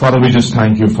Father, we just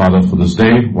thank you, Father, for this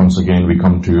day. Once again, we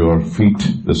come to your feet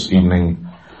this evening.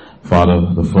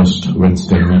 Father, the first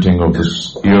Wednesday meeting of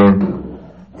this year.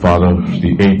 Father,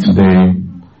 the 8th day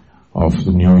of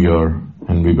the new year.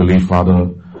 And we believe, Father,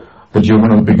 that you're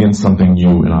going to begin something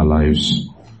new in our lives.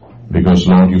 Because,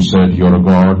 Lord, you said you're a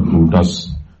God who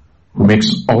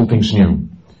makes all things new.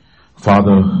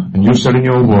 Father, and you said in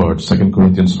your word, 2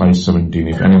 Corinthians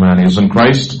 5:17, if any man is in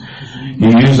Christ, he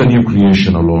is a new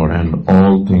creation, O Lord, and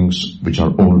all things which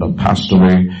are old are passed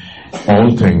away.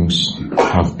 All things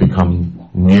have become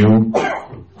new.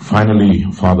 Finally,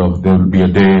 Father, there will be a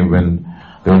day when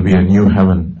there will be a new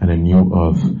heaven and a new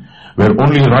earth, where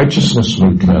only righteousness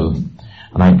will dwell.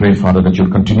 And I pray, Father, that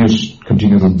you'll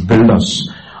continue to build us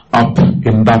up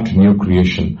in that new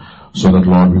creation, so that,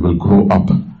 Lord, we will grow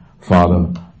up, Father,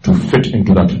 to fit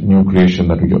into that new creation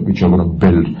which you're going to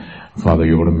build, Father,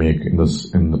 you're going to make in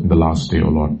the last day, O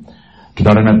Lord. To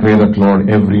that end, I pray that, Lord,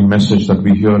 every message that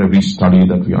we hear, every study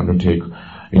that we undertake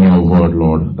in your word,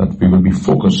 Lord, that we will be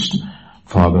focused,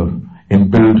 Father, in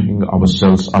building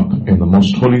ourselves up in the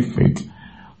most holy faith.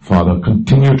 Father,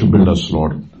 continue to build us,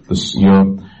 Lord, this year,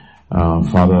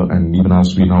 Father, and even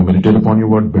as we now meditate upon your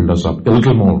word, build us up a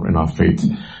little more in our faith.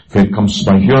 Faith comes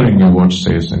by hearing, your word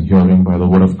says, and hearing by the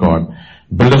word of God.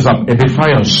 Build us up,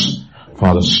 edify us,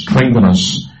 Father, strengthen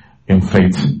us in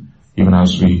faith, even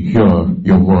as we hear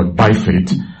your word by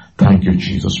faith. Thank you,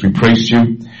 Jesus. We praise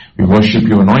you, we worship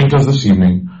you. Anoint us this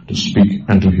evening to speak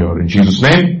and to hear. In Jesus'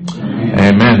 name,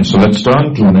 amen. So let's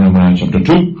turn to Nehemiah chapter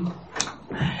 2,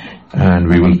 and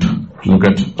we will look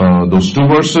at those two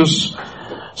verses,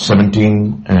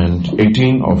 17 and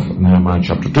 18 of Nehemiah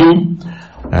chapter 2,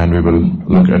 and we will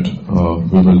look at,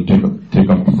 we will take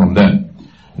up from there.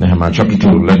 Nehemiah chapter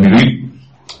 2. Let me read.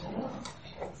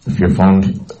 If you have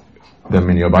found them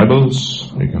in your Bibles,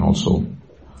 you can also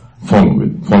follow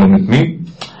with me.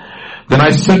 Then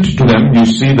I said to them, you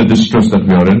see the distress that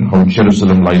we are in, how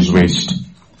Jerusalem lies waste,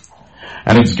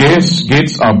 and its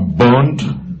gates are burnt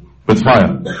with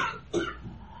fire.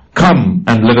 Come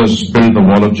and let us build the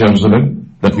wall of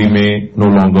Jerusalem, that we may no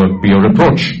longer be a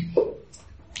reproach.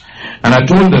 And I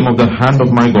told them of the hand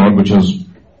of my God, which has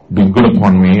been good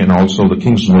upon me, and also the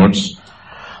king's words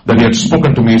that he had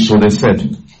spoken to me. So they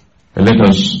said, let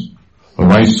us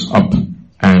rise up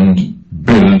and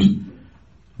build.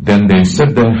 Then they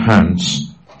set their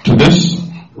hands to this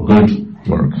good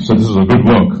work. So this is a good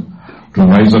work, to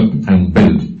rise up and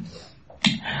build.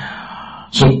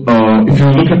 So if you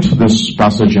look at this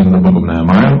passage in the book of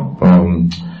Nehemiah,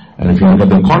 and if you look at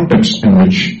the context in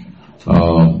which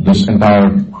this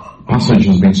entire passage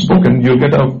has been spoken, you'll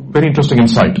get a very interesting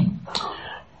insight.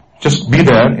 Just be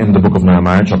there in the book of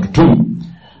Nehemiah chapter 2.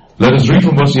 Let us read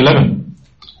from verse 11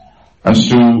 as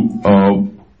to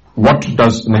what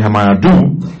does Nehemiah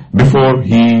do before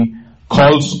he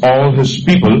calls all his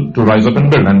people to rise up and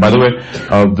build. And by the way,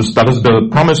 that is the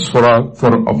promise for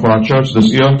our church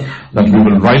this year, that we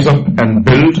will rise up and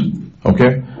build,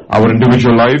 okay, our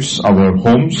individual lives, our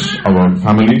homes, our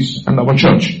families, and our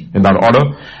church in that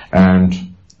order. And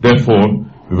therefore,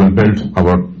 we will build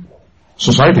our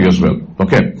society as well,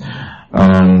 okay?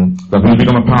 That will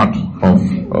become a part of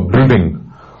building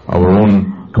our own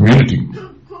community.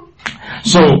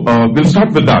 So we'll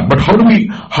start with that. But how do we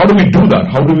do that?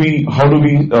 How do we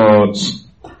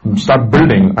start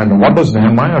building? And what does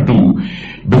Nehemiah do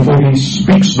before he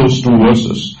speaks those two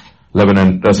verses,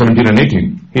 17 and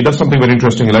 18? He does something very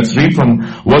interesting. Let's read from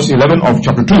verse 11 of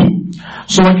chapter 2.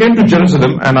 So I came to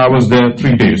Jerusalem and I was there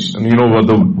 3 days. And you know what,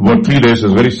 the word 3 days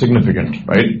is very significant,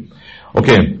 right?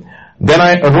 Okay. Then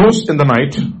I arose in the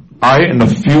night, I and a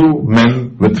few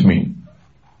men with me.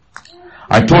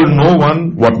 I told no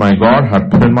one what my God had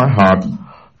put in my heart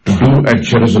to do at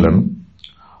Jerusalem,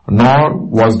 nor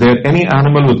was there any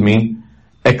animal with me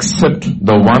except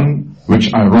the one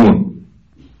which I rode.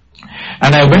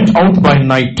 And I went out by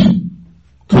night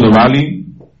through the valley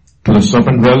to the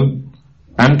serpent well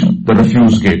and the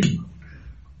refuse gate.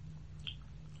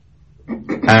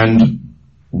 And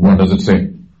what does it say?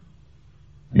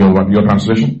 Your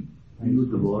translation?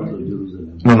 Viewed the walls of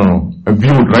Jerusalem. No.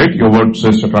 Viewed, right? Your word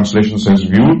says, your translation says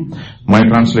viewed. My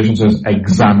translation says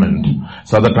examined.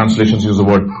 So other translations use the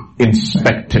word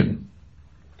inspected.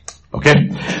 Okay?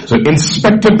 So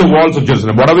inspected the walls of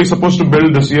Jerusalem. What are we supposed to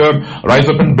build this year? Rise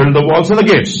up and build the walls and the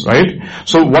gates, right?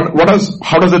 So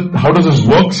how does this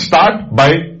work start?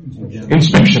 By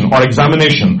inspection or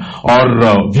examination or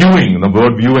viewing. The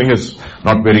word viewing is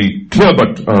not very clear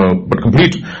but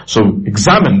complete. So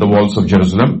examine the walls of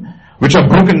Jerusalem, which are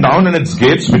broken down, and its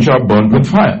gates which are burnt with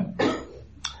fire.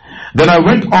 Then I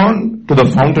went on to the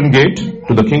fountain gate,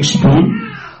 to the king's pool,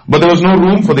 but there was no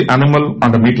room for the animal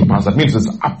under me to pass. That means it's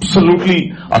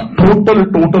absolutely a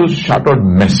total shattered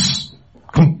mess.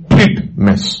 Complete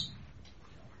mess.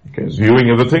 Okay, it's viewing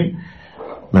everything,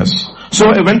 mess. So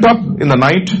I went up in the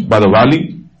night by the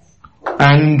valley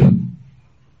and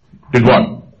did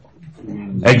what?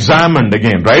 Examined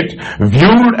again, right?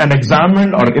 Viewed and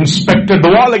examined or inspected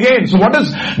the wall again. So what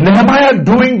is Nehemiah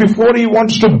doing before he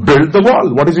wants to build the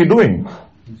wall? What is he doing?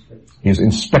 He's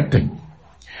inspecting.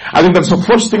 I think that's the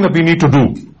first thing that we need to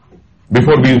do.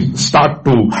 Before we start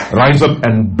to rise up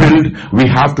and build, we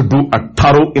have to do a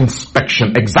thorough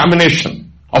inspection,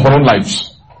 examination of our own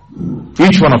lives.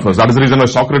 Each one of us. That is the reason why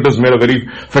Socrates made a very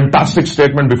fantastic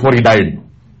statement before he died.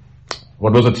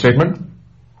 What was that statement?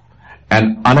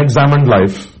 An unexamined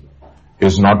life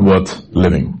is not worth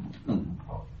living.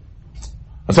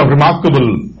 That's a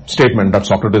remarkable statement that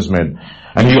Socrates made.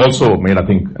 And he also made, I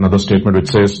think, another statement which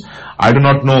says, I do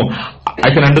not know,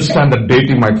 I can understand that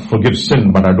deity might forgive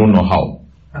sin, but I don't know how.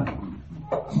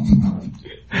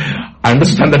 I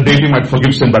understand that deity might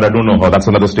forgive sin, but I don't know how. That's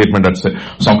another statement that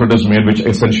Socrates made, which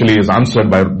essentially is answered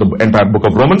by the entire book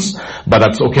of Romans. But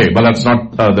that's okay. But that's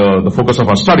not the focus of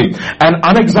our study. An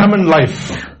unexamined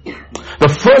life.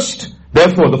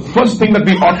 Therefore, the first thing that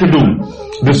we ought to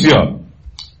do this year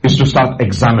is to start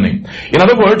examining. In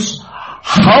other words,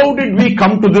 how did we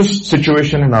come to this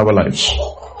situation in our lives?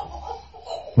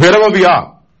 Wherever we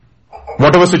are,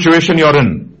 whatever situation you're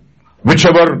in,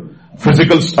 whichever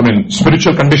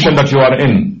spiritual condition that you are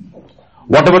in,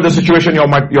 whatever the situation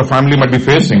your family might be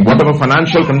facing, whatever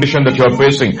financial condition that you are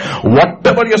facing,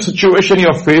 whatever your situation you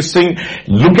are facing,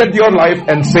 look at your life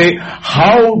and say,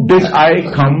 how did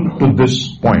I come to this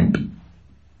point?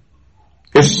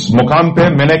 Is मुकाम पे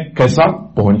मैंने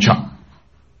कैसा पहुंचा?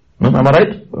 Am I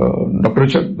right? Dr.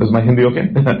 Richard, is my Hindi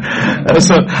okay?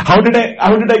 So, how did I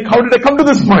come to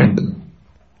this point?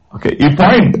 Okay, you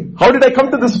point. How did I come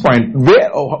to this point?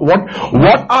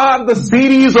 What are the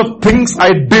series of things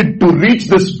I did to reach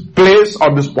this place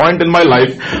or this point in my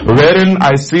life wherein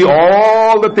I see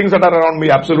all the things that are around me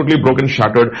absolutely broken,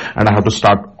 shattered, and I have to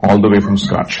start all the way from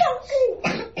scratch.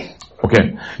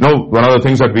 Okay. Now, one of the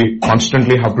things that we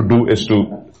constantly have to do is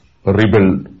to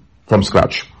rebuild from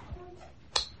scratch.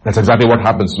 That's exactly what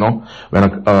happens, no? When a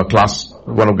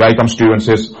guy comes to you and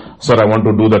says, sir, I want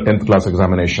to do the 10th class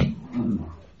examination.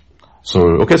 So,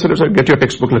 okay, so let's get your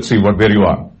textbook, let's see where you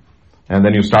are. And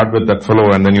then you start with that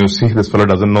fellow and then you see this fellow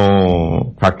doesn't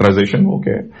know factorization,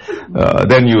 okay.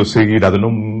 Then you see he doesn't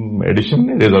know addition,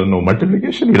 he doesn't know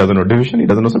multiplication, he doesn't know division, he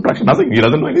doesn't know subtraction, nothing. He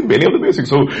doesn't know any of the basics.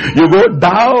 So you go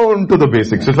down to the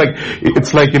basics. It's like,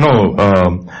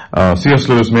 C.S.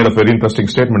 Lewis made a very interesting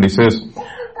statement. He says,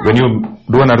 when you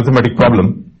do an arithmetic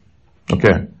problem,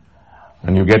 okay,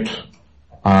 and you get,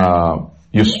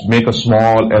 you make a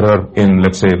small error in,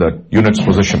 let's say, the unit's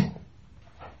position,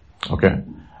 okay,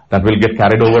 that will get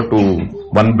carried over to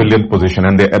 1 billionth position,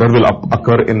 and the error will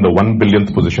occur in the 1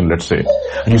 billionth position, let's say.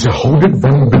 And you say, how did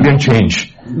 1 billion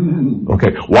change?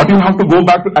 Okay, what you have to go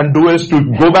back and do is to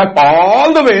go back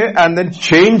all the way and then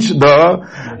change the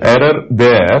error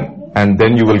there, and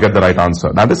then you will get the right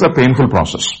answer. That is a painful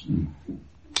process.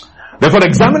 Therefore,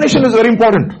 examination is very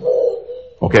important.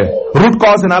 Okay. Root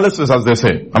cause analysis, as they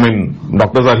say. I mean,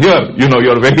 doctors are here. You're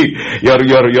all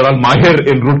mahir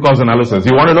in root cause analysis.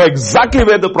 You want to know exactly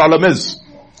where the problem is.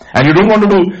 And you don't want to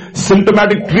do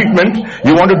symptomatic treatment.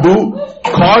 You want to do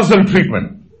causal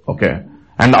treatment. Okay.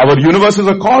 And our universe is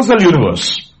a causal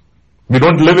universe. We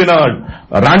don't live in a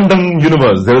random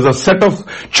universe. There is a set of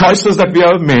choices that we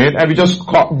have made and we just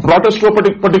brought us to a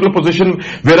particular position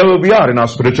wherever we are in our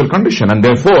spiritual condition. And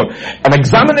therefore, an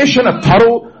examination, a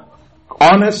thorough,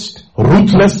 honest,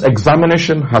 ruthless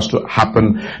examination has to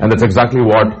happen, and that's exactly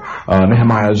what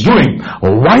Nehemiah is doing.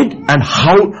 Why and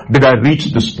how did I reach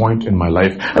this point in my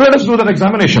life? And let us do that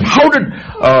examination. How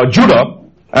did Judah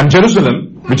and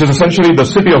Jerusalem, which is essentially the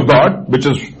city of God, which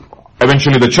is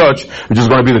eventually the church, which is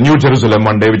going to be the new Jerusalem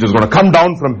one day, which is going to come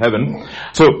down from heaven.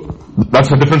 So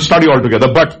that's a different study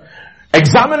altogether. But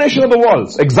examination of the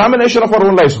walls, examination of our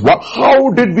own lives,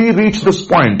 how did we reach this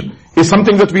point is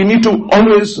something that we need to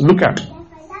always look at.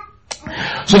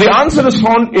 So the answer is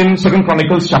found in 2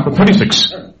 Chronicles chapter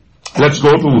 36. Let's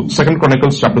go to 2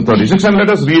 Chronicles chapter 36 and let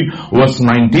us read verse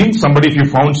 19. Somebody, if you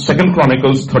found 2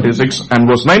 Chronicles 36 and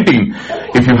verse 19,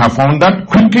 if you have found that,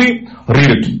 quickly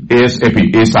read it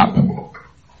ASAP.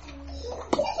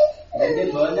 Then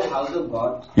they burned the house of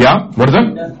God. Yeah, what is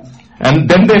that? And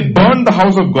then they burned the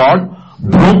house of God,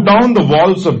 broke down the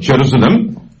walls of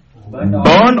Jerusalem,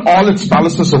 burned all its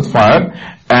palaces with fire,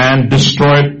 and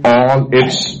destroyed all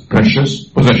its precious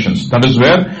possessions. That is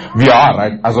where we are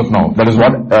right as of now. That is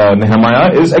what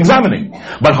Nehemiah is examining.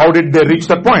 But how did they reach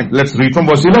that point? Let's read from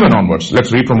verse 11 onwards.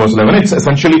 Let's read from verse 11. It's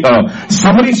essentially a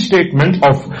summary statement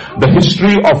of the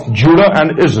history of Judah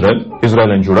and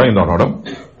Israel and Judah in that order.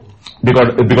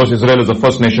 Because Israel is the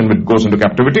first nation which goes into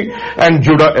captivity, and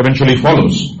Judah eventually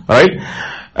follows. Right?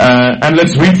 And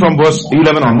let's read from verse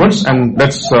 11 onwards, and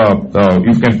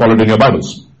you can follow it in your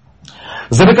Bibles.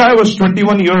 Zedekiah was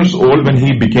 21 years old when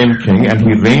he became king, and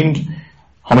he reigned,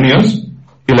 how many years?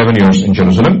 11 years in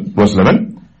Jerusalem. Verse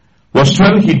 11. Verse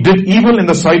 12, he did evil in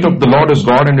the sight of the Lord his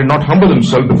God, and did not humble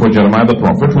himself before Jeremiah the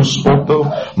prophet, who spoke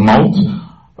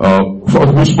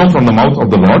from the mouth of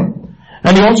the Lord.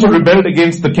 And he also rebelled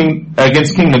against King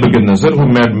Nebuchadnezzar,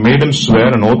 who had made him swear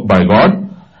an oath by God.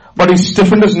 But he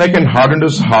stiffened his neck and hardened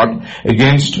his heart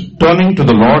against turning to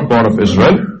the Lord God of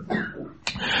Israel.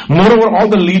 Moreover, all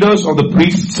the leaders of the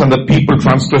priests and the people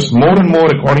transgressed more and more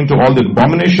according to all the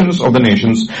abominations of the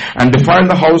nations, and defiled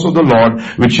the house of the Lord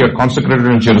which he had consecrated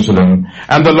in Jerusalem.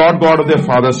 And the Lord God of their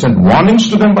fathers sent warnings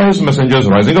to them by his messengers,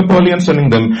 rising up early and sending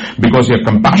them, because he had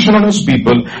compassion on his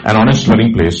people and on his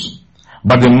dwelling place.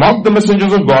 But they mocked the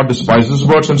messengers of God, despised his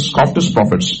words, and scoffed his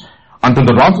prophets, until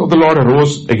the wrath of the Lord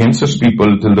arose against his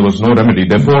people, till there was no remedy.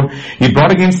 Therefore he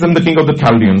brought against them the king of the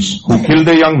Chaldeans, who killed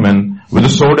their young men with a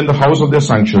sword in the house of their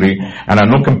sanctuary, and had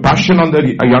no compassion on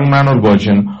the young man or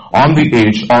virgin, on the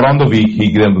aged or on the weak.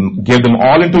 He gave them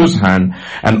all into his hand,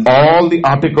 and all the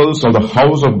articles of the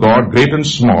house of God, great and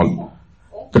small,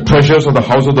 the treasures of the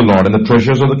house of the Lord, and the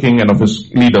treasures of the king and of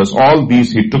his leaders, all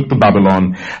these he took to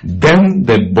Babylon. Then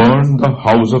they burned the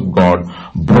house of God,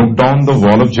 broke down the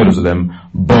wall of Jerusalem,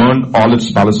 burned all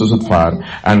its palaces with fire,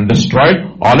 and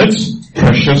destroyed all its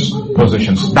precious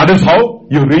possessions. That is how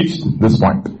you reached this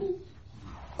point.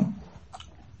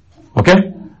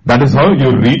 Okay? That is how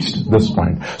you reached this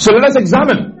point. So let us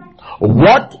examine,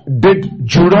 what did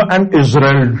Judah and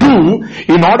Israel do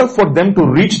in order for them to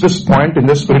reach this point in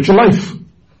their spiritual life?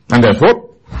 And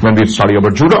therefore, when we study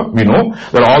about Judah, we know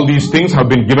that all these things have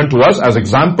been given to us as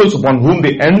examples upon whom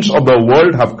the ends of the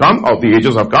world have come, of the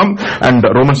ages have come. And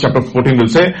Romans chapter 14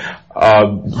 will say,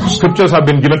 scriptures have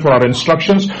been given for our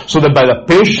instructions, so that by the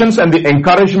patience and the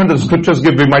encouragement that the scriptures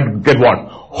give, we might get what?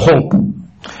 Hope.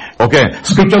 Okay,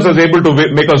 scriptures is able to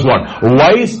make us what?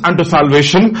 Wise unto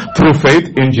salvation through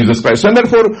faith in Jesus Christ. And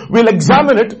therefore, we'll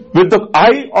examine it with the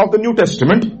eye of the New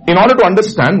Testament in order to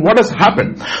understand what has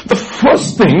happened. The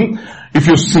first thing, if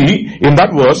you see in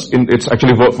that verse, it's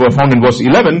actually found in verse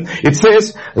 11, it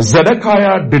says,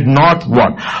 Zedekiah did not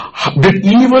what? Did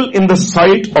evil in the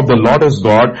sight of the Lord his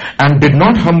God, and did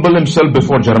not humble himself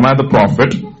before Jeremiah the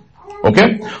prophet,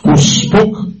 okay, who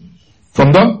spoke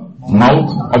from the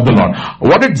mouth of the Lord.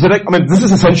 What did Zedekiah, this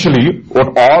is essentially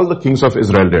what all the kings of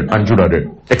Israel did and Judah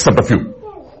did, except a few.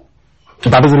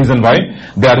 That is the reason why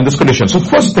they are in this condition. So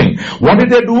first thing, what did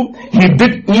they do? He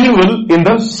did evil in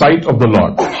the sight of the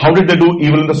Lord. How did they do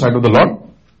evil in the sight of the Lord?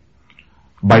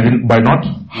 By not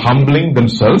humbling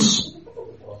themselves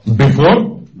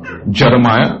before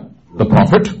Jeremiah the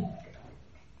prophet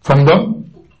from the,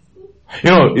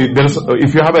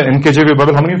 if you have an NKJV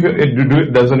Bible, how many of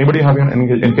you, does anybody have an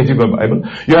NKJV Bible?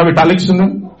 You have italics in the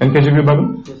NKJV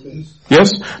Bible?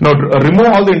 Yes? Now remove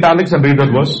all the italics and read that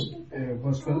verse.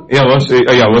 Verse 12?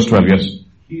 Verse 12, yes.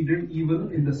 He did evil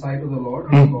in the sight of the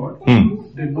Lord, his God,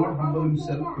 did not humble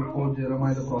himself before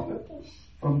Jeremiah the prophet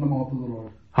from the mouth of the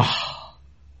Lord.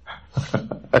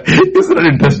 Isn't it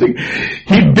interesting?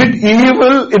 He did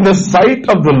evil in the sight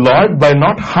of the Lord by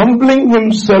not humbling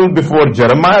himself before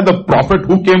Jeremiah the prophet,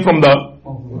 who came from the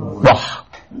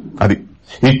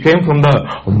he came from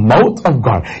the mouth of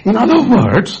God. In other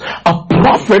words, a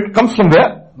prophet comes from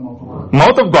the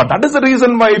mouth of God. That is the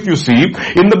reason why, if you see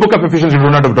in the book of Ephesians, you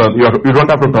don't have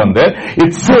to turn there.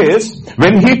 It says,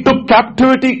 when he took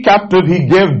captivity captive, he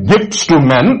gave gifts to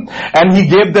men, and he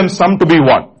gave them some to be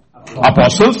what?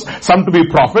 Apostles, some to be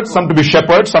prophets, some to be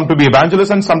shepherds, some to be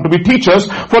evangelists, and some to be teachers,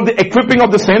 for the equipping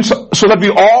of the saints, so that we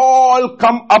all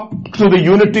come up to the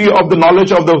unity of the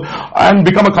knowledge of and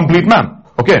become a complete man.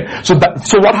 Okay, so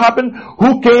what happened?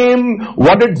 Who came?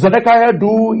 What did Zedekiah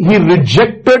do? He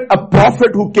rejected a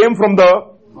prophet who came from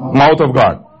the mouth of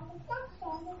God.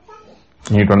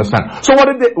 You need to understand. So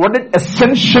what did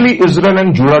essentially Israel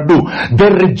and Judah do?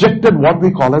 They rejected what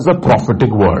we call as a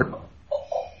prophetic word.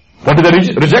 What did they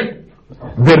reject?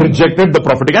 They rejected the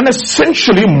prophetic. And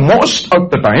essentially, most of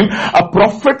the time, a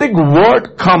prophetic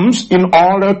word comes in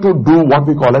order to do what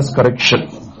we call as correction.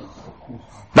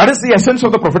 That is the essence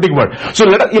of the prophetic word. So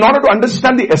in order to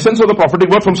understand the essence of the prophetic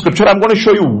word from scripture, I'm going to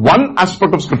show you one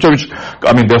aspect of scripture which,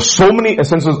 there's so many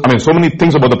essences, so many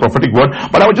things about the prophetic word,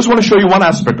 but I just want to show you one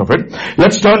aspect of it.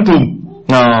 Let's turn to,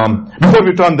 before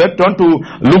we turn there, turn to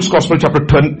Luke's Gospel chapter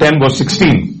 10 verse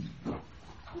 16.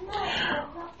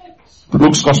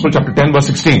 Luke's Gospel chapter 10 verse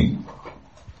 16.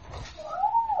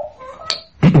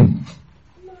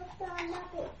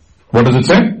 What does it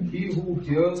say? He who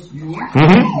hears you,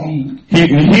 me.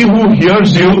 He who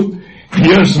hears you,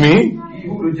 hears me. He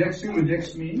who rejects you,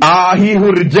 rejects me. He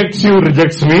who rejects you,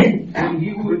 rejects me. And he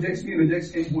who rejects me,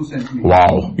 rejects him who sent me.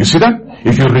 Wow. You see that?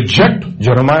 If you reject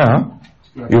Jeremiah,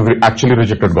 you've actually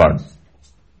rejected God.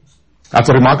 That's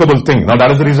a remarkable thing. Now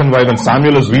that is the reason why when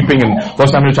Samuel is weeping in 1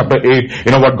 Samuel chapter 8,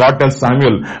 you know what God tells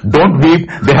Samuel? Don't weep,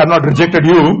 they have not rejected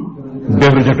you, they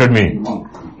have rejected me.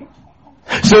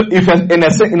 So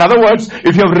in other words,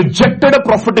 if you have rejected a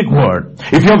prophetic word,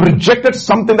 if you have rejected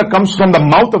something that comes from the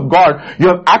mouth of God, you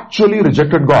have actually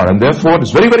rejected God. And therefore,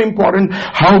 it's very, very important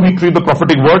how we treat the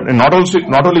prophetic word, and not only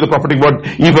the prophetic word,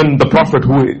 even the prophet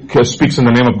who speaks in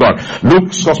the name of God.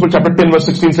 Luke's Gospel chapter 10 verse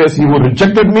 16 says, he who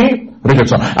rejected me,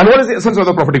 rejects God. And what is the essence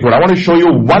of the prophetic word? I want to show you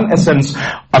one essence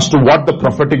as to what the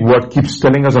prophetic word keeps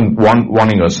telling us and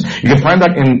warning us. You can find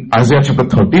that in Isaiah chapter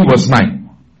 30 verse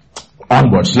 9.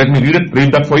 Onwards. Let me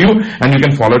read that for you, and you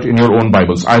can follow it in your own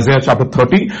Bibles. Isaiah chapter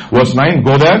 30 verse 9.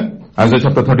 Go there. Isaiah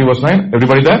chapter 30 verse 9.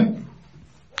 Everybody there?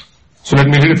 So let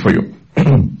me read it for you.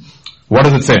 What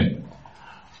does it say?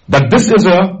 That this is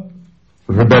a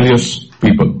rebellious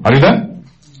people. Are you there?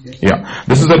 Yes. Yeah.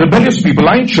 This is a rebellious people,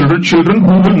 children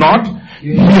who will not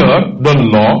hear the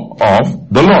law of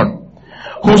the Lord.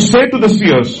 Who say to the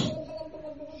seers,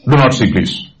 do not see,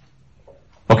 please.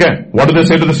 Okay. What do they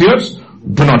say to the seers?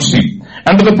 Do not see.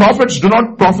 And to the prophets, do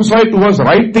not prophesy to us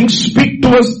right things, speak to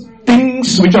us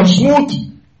things which are smooth.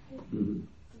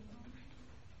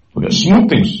 Okay, smooth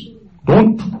things.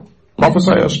 Don't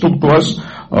prophesy to us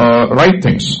right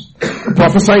things.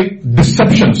 Prophesy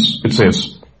deceptions, it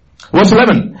says. Verse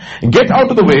 11. Get out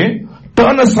of the way,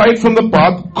 turn aside from the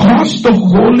path, cause the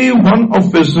Holy One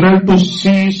of Israel to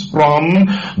cease from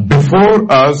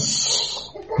before us.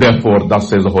 Therefore, thus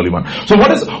says the Holy One. So what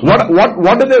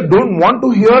do they don't want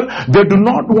to hear? They do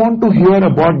not want to hear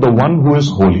about the one who is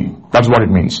holy. That's what it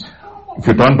means. If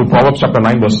you turn to Proverbs chapter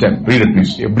 9 verse 10, read it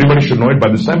please. Everybody should know it by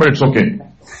this time, but it's okay.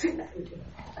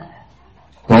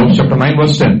 Proverbs chapter 9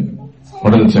 verse 10.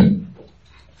 What does it say?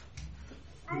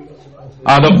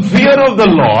 The fear of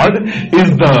the Lord is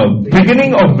the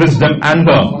beginning of wisdom, and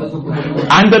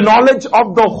the knowledge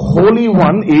of the Holy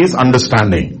One is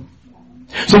understanding.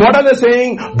 So what are they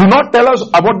saying? Do not tell us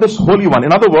about this Holy One.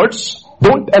 In other words,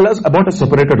 don't tell us about a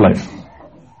separated life.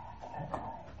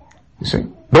 You see?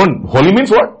 Holy means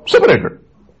what? Separated.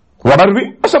 What are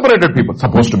we? A separated people.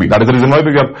 Supposed to be. That is the reason why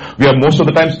we are most of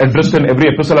the times addressed in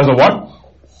every epistle as a what?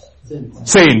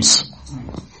 Saints.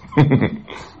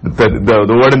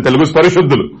 the word in Telugu is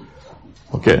Parishuddhulu.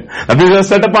 Okay. That means we are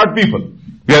set apart people.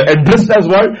 We are addressed as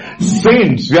what?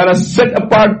 Saints. We are a set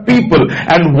apart people.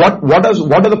 And what are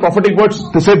the prophetic words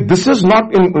to say? This is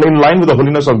not in line with the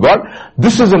holiness of God.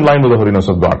 This is in line with the holiness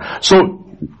of God. So,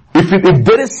 if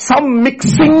there is some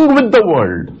mixing with the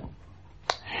world,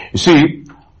 you see,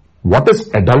 what is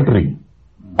adultery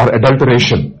or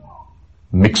adulteration?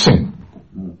 Mixing.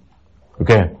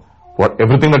 Okay.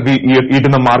 Everything that we eat in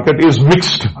the market is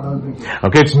mixed.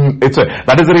 Okay,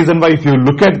 that is the reason why if you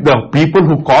look at the people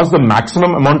who cause the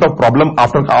maximum amount of problem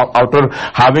after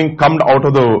having come out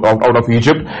of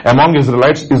Egypt among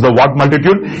Israelites is the what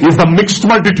multitude? Is the mixed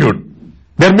multitude.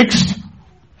 They're mixed.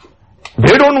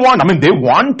 They don't want, they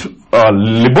want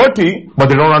liberty, but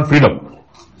they don't want freedom.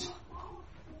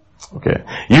 Okay.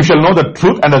 You shall know the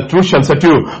truth and the truth shall set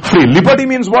you free. Liberty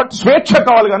means what? Swecha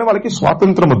kavali gaani valaki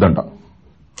swatantram uddanta.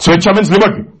 Swecha means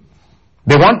liberty.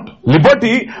 They want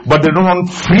liberty, but they don't want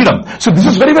freedom. So this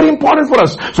is very, very important for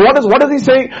us. So what does he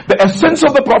say? The essence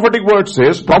of the prophetic word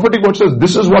says,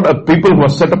 this is what a people who are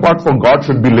set apart from God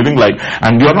should be living like.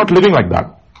 And you are not living like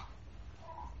that.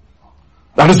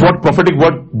 That is what prophetic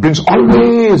word brings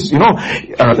always, let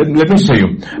me tell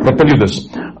you this.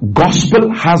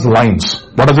 Gospel has lines.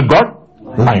 What has it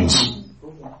got? Lines.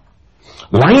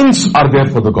 Lines are there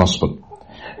for the gospel.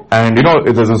 And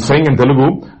there's a saying in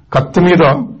Telugu,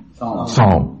 Kattamida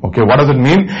Sound. Okay, what does it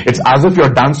mean? It's as if you're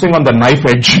dancing on the knife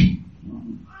edge.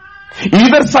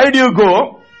 Either side you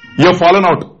go, you're fallen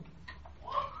out.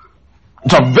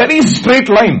 It's a very straight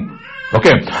line.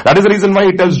 Okay, that is the reason why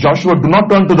he tells Joshua, do not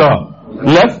turn to the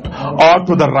left or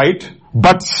to the right,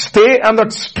 but stay on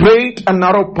that straight and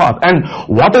narrow path. And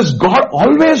what is God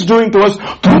always doing to us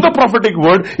through the prophetic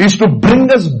word is to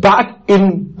bring us back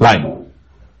in line.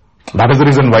 That is the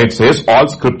reason why it says all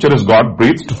scripture is God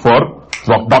breathed for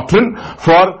doctrine,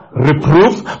 for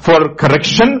reproof, for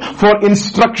correction, for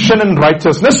instruction in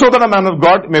righteousness, so that a man of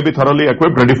God may be thoroughly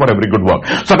equipped, ready for every good work.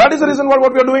 So that is the reason why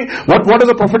what we are doing. What does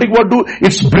the prophetic word do?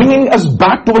 It's bringing us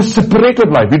back to a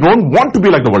separated life. We don't want to be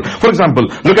like the world. For example,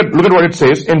 look at what it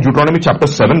says in Deuteronomy chapter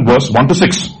 7 verse 1 to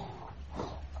 6.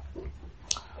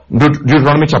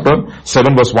 Deuteronomy chapter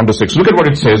 7 verse 1 to 6. Look at what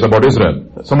it says about Israel.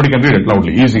 Somebody can read it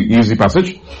loudly. Easy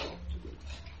passage.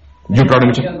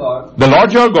 Deuteronomy chapter. The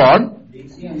Lord your God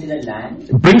brings you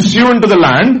into the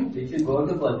land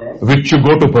which you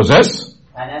go to possess,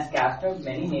 and has cast out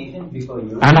many nations before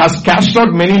you,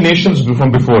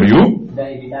 from before you, the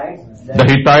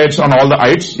Hittites and all the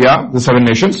ites, the 7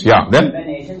 nations, then the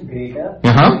nations greater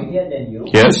than you,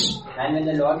 yes, and when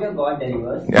the Lord your God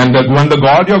delivers, when the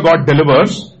God your God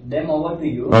delivers them over to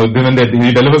you, when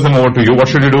he delivers them over to you, what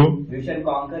should you do? You shall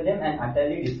conquer them and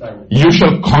utterly destroy them. You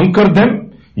shall conquer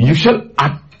them, you shall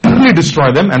utterly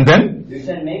destroy them, and then you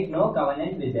shall make no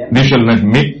covenant with them. They shall not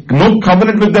make no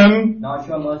covenant with them. Not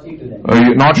show mercy to them.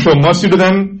 Not show mercy to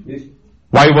them.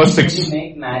 Why verse 6?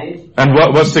 Make marriage. And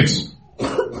verse 6.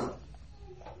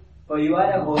 For you are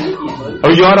a holy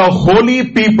people. You are a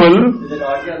holy people to the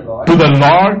Lord your God. To the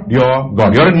Lord your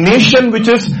God. You are a nation which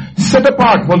is set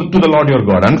apart to the Lord your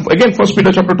God. And again, 1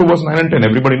 Peter chapter 2 verse 9 and 10.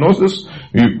 Everybody knows this.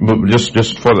 Just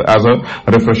as a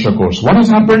refresher course. What has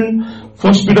happened?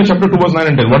 1 Peter chapter 2 verse 9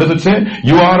 and 10. What does it say?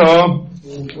 You are a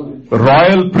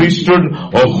royal priesthood,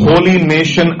 a holy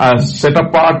nation, a set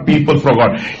apart people for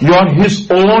God. You are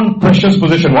His own precious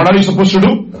possession. What are you supposed to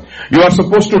do? You are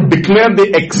supposed to declare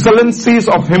the excellencies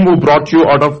of Him who brought you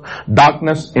out of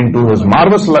darkness into His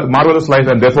marvelous light.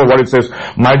 And therefore what it says,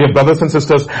 my dear brothers and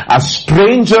sisters, as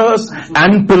strangers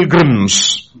and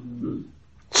pilgrims.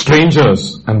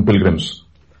 Strangers and pilgrims.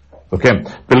 Okay?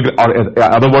 Or in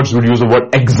other words, we would use the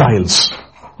word exiles.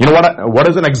 You know what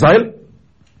is an exile?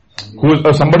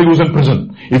 Somebody who's in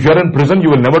prison. If you're in prison, you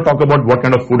will never talk about what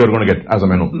kind of food you're going to get as a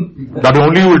menu. That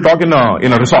only you will talk in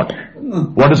a resort.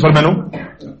 What is for menu?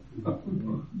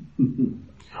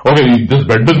 Okay, this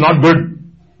bread is not good.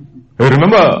 You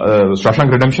remember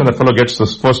Shawshank Redemption? That fellow gets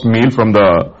his first meal from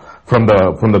the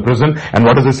prison, and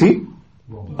what does he see?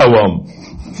 A worm.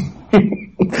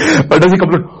 But does he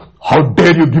complain? How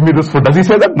dare you give me this food? Does he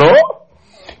say that? No.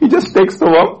 He just takes the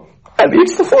worm and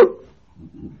eats the food.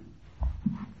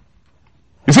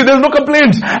 You see, there's no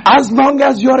complaints. As long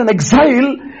as you're an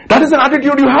exile, that is an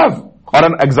attitude you have. Or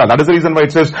an exile. That is the reason why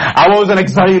it says, I was an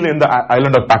exile in the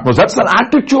island of Patmos. That's an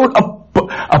attitude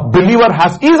a believer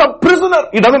has. He is a prisoner.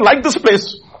 He doesn't like this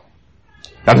place.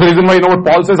 That's the reason why, what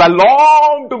Paul says, I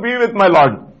long to be with my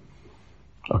Lord.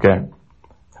 Okay.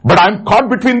 But I'm caught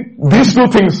between these two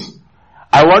things.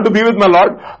 I want to be with my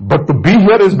Lord, but to be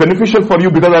here is beneficial for you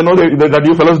because I know that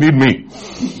you fellows need me.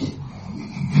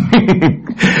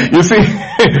 You see,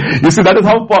 that is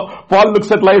how Paul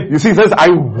looks at life. You see, he says,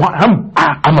 I'm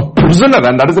a prisoner,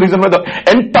 and that is the reason why the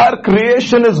entire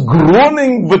creation is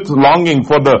groaning with longing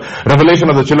for the revelation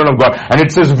of the children of God. And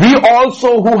it says, we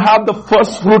also who have the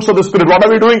first fruits of the Spirit, what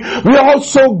are we doing? We are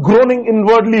also groaning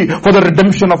inwardly for the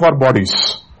redemption of our bodies,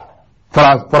 for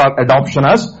our adoption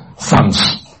as sons.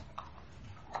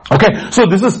 Okay, so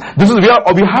we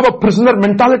have a prisoner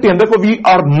mentality, and therefore we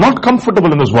are not comfortable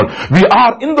in this world. We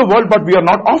are in the world, but we are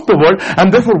not of the world,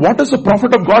 and therefore what does the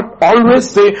prophet of God always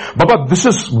say? Baba, this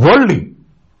is worldly.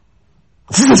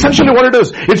 This is essentially what it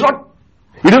is. It's not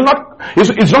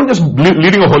just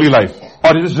leading a holy life,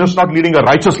 or it is just not leading a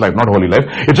righteous life, not holy life.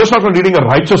 It's just not leading a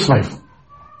righteous life.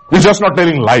 It's just not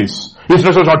telling lies. It's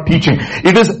just not teaching.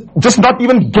 It is just not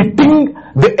even getting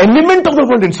the element of the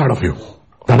world inside of you.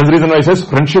 That is the reason why it says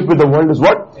friendship with the world is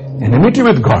what? Enmity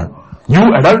with God. You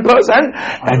adulterers and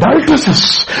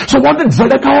adulteresses. So what did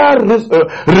Zedekiah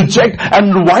reject,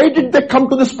 and why did they come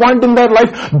to this point in their life?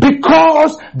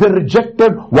 Because they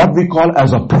rejected what we call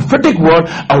as a prophetic word,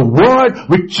 a word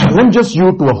which challenges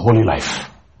you to a holy life.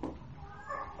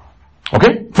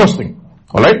 Okay? First thing.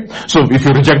 Alright? So if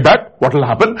you reject that, what will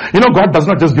happen? God does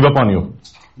not just give up on you.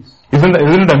 Isn't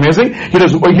it amazing? He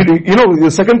does.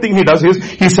 The second thing He does is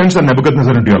He sends a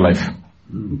Nebuchadnezzar into your life.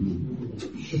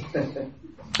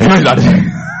 That is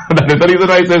the reason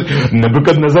why He says,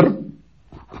 Nebuchadnezzar,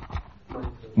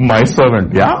 my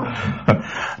servant.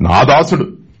 Na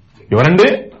dasudu.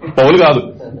 Evarandi? Paul gaadu.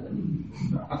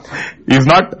 He's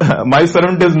not, my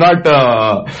servant is not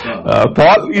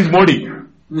Paul, is Modi.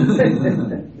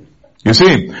 You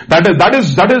see, that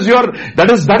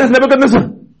is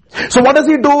Nebuchadnezzar. So what does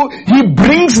he do? He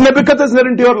brings Nebuchadnezzar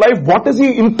into your life. What is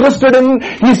he interested in?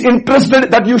 He's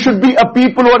interested that you should be a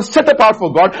people who are set apart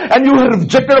for God, and you have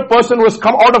rejected a person who has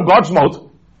come out of God's mouth.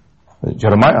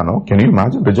 Jeremiah, no? Can you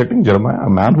imagine rejecting Jeremiah? A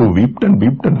man who wept and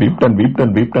wept and wept and wept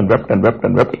and wept and wept and wept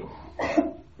and wept.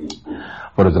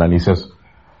 What is it? And he says,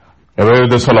 away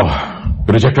with this fellow.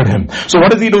 Rejected him. So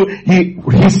what does he do? He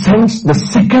sends,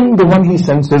 the one he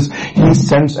sends is, he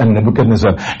sends a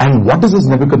Nebuchadnezzar. And what is this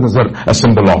Nebuchadnezzar a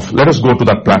symbol of? Let us go to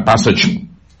that passage.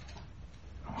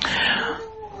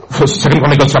 First, 2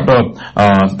 Chronicles chapter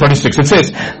 36. It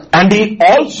says, and he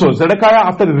also, Zedekiah,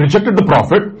 after he rejected the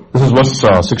prophet, this is verse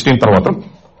 16 tarvata.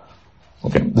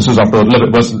 Okay, this is after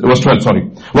verse 12,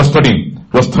 sorry. Verse 13.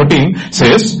 Verse 13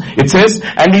 says, it says,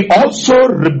 and he also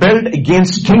rebelled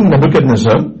against King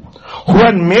Nebuchadnezzar, who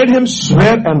had made him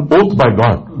swear an oath by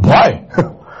God. Why?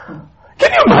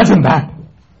 Can you imagine that?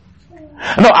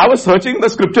 No, I was searching the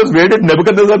scriptures. Where did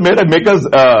Nebuchadnezzar make us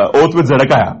oath with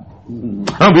Zedekiah?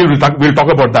 No, we'll talk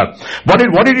about that. What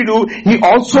did he do? He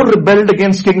also rebelled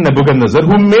against King Nebuchadnezzar,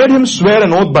 who made him swear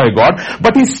an oath by God,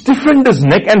 but he stiffened his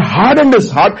neck and hardened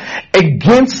his heart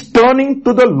against turning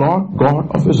to the Lord God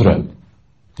of Israel.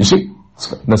 You see?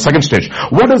 The second stage.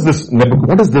 What is this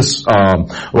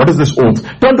oath?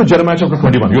 Turn to Jeremiah chapter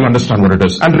 21. You'll understand what it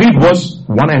is. And read verse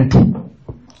 1 and 2.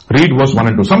 Read verse 1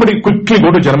 and 2. Somebody quickly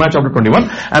go to Jeremiah chapter 21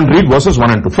 and read verses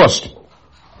 1 and 2 first.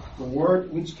 The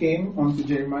word which came unto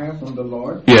Jeremiah from the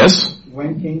Lord. Yes.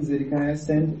 When King Zedekiah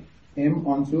sent him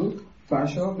unto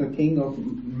Pashur, the king of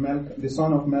the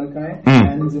son of Melchi,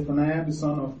 and Zephaniah, the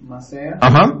son of Maaseiah,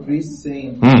 the priest,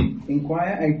 saying,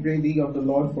 Inquire, I pray thee, of the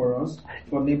Lord for us,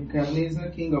 for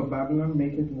Nebuchadnezzar, king of Babylon,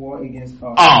 maketh war against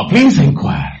us. Please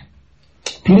inquire.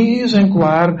 Please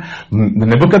inquire. The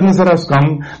Nebuchadnezzar has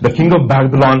come, the king of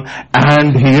Babylon,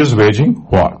 and he is waging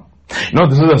war. You know,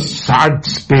 this is a sad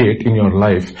state in your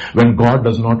life when God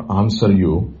does not answer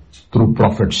you through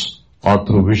prophets, or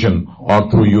through vision, or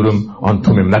through Urim, or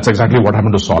Thummim. That's exactly what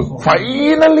happened to Saul.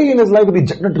 Finally in his life,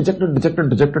 rejected the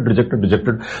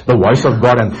voice of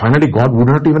God, and finally God would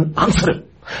not even answer him.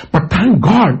 But thank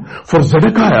God for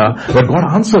Zedekiah that God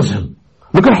answers him.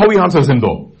 Look at how he answers him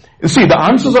though. You see, the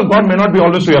answers of God may not be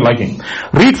always to your liking.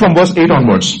 Read from verse 8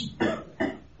 onwards.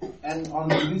 And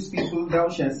unto these people thou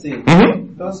shalt say,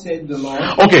 Thus said the Lord.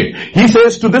 Okay, he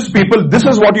says to this people, this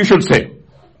is what you should say.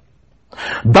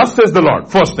 Thus says the Lord.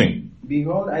 First thing.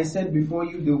 Behold, I set before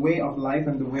you the way of life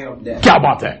and the way of death. Kya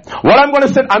baat hai? What I'm going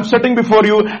to set, I'm setting before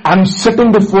you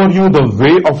the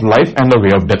way of life and the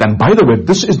way of death. And by the way,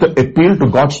 this is the appeal to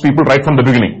God's people right from the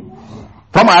beginning.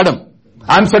 From Adam.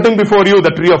 I'm setting before you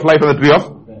the tree of life and the tree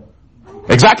of...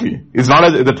 Exactly. It's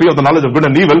not the tree of the knowledge of good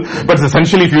and evil, but it's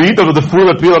essentially if you eat of the fruit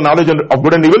of the tree of knowledge of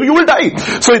good and evil, you will die.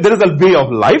 So there is a way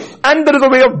of life and there is a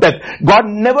way of death. God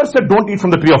never said don't eat from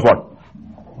the tree of what?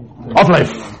 Of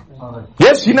life.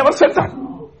 Yes, he never said that.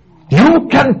 You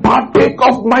can partake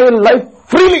of my life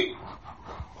freely.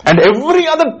 And every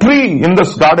other tree in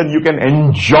this garden you can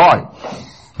enjoy.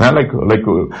 Like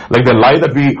the lie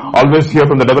that we always hear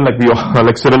from the devil,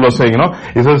 like Cyril was saying,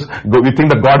 he says, we think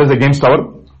that God is against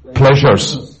our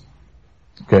pleasures.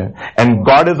 Okay. And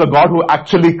God is a God who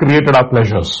actually created our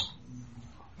pleasures.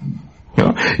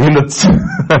 And he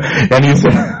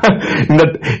said, in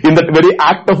that very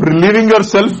act of relieving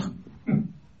yourself,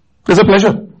 there's a pleasure.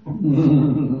 I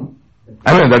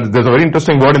mean, there's a very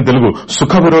interesting word in Telugu.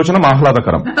 Sukha virochanam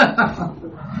ahlādakaram.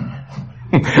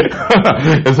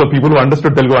 So people who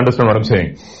understood Telugu understand what I'm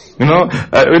saying. When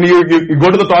you go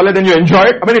to the toilet and you enjoy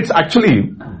it, I mean, it's actually,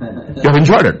 you have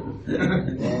enjoyed it.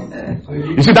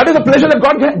 You see, that is a pleasure that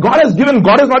God has given.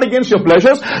 God is not against your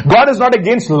pleasures. God is not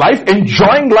against life,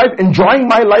 enjoying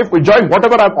my life, enjoying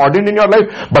whatever I've ordained in your life.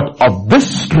 But of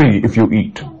this tree, if you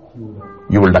eat,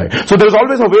 you will die. So there is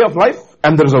always a way of life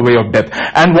and there is a way of death.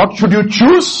 And what should you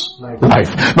choose?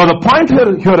 Life. Now the point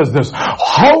here is this.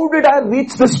 How did I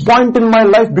reach this point in my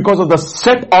life? Because of the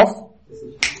set of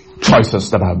choices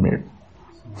that I have made.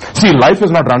 See, life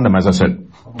is not random, as I said.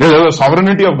 There is a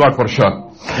sovereignty of God for sure.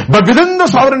 But within the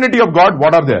sovereignty of God,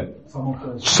 what are there?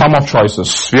 Some of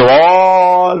choices. We have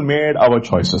all made our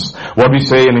choices. What we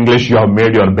say in English, you have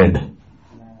made your bed.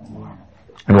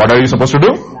 And what are you supposed to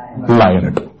do? Lie in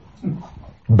it.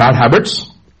 Bad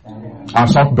habits are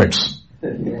soft beds.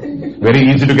 Very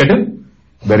easy to get in,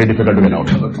 very difficult to get out.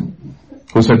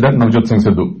 Who said that? Navjot Singh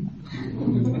Sidhu.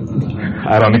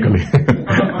 Ironically.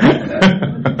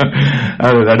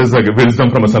 That is like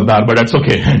wisdom from a Sardar, but that's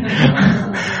okay.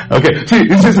 Okay, see,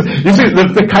 you see,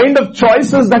 the kind of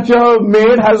choices that you have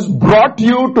made has brought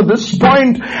you to this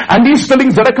point, and he's telling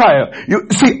Zedekiah,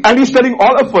 and he's telling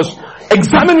all of us,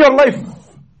 examine your life.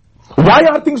 Why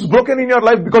are things broken in your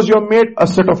life? Because you have made a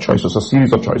set of choices, a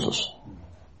series of choices.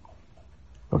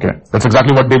 Okay, that's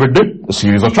exactly what David did. A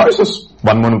series of choices.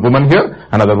 One woman here,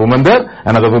 another woman there,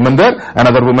 another woman there,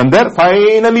 another woman there.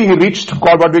 Finally he reached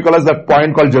what we call as that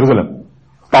point called Jerusalem.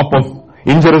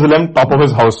 In Jerusalem, top of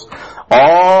his house.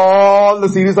 All the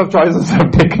series of choices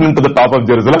have taken him to the top of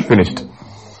Jerusalem, finished.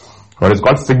 What is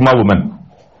called Sigma woman.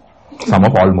 Sum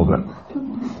of all women.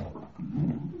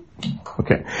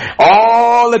 Okay.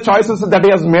 All the choices that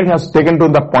he has made has taken to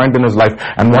that point in his life.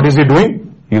 And what is he doing?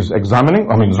 He's examining.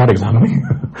 He's not examining.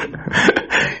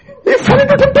 He fell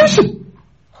into temptation.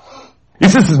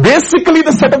 This is basically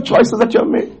the set of choices that you have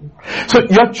made. So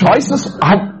your choices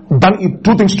have done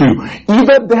two things to you.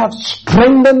 Either they have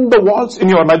strengthened the walls in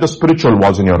your life, the spiritual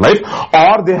walls in your life,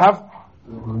 or they have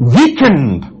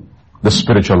weakened the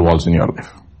spiritual walls in your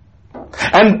life.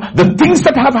 And the things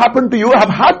that have happened to you have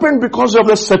happened because of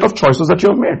the set of choices that you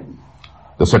have made.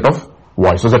 The set of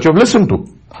voices that you have listened to.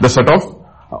 The set of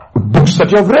books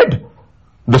that you have read.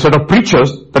 The set of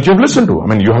preachers that you have listened to.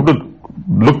 You have to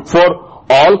look for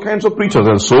all kinds of preachers.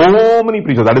 There are so many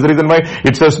preachers. That is the reason why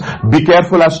it says, be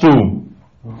careful as to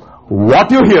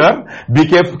what you hear, be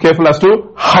careful as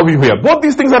to how you hear. Both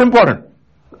these things are important.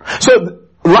 So,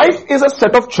 life is a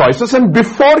set of choices, and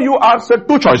before you are set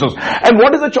two choices. And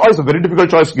what is the choice? A very difficult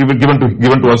choice given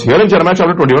to us here in Jeremiah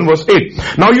chapter 21 verse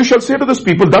 8. Now you shall say to this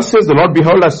people, thus says the Lord,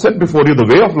 behold, I set before you the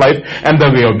way of life and the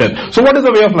way of death. So what is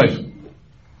the way of life?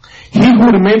 He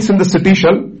who remains in the city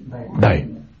shall die.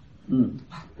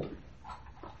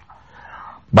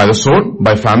 By the sword,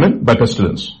 by famine, by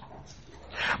pestilence.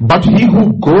 But he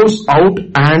who goes out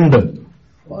and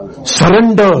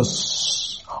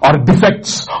surrenders or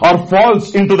defects or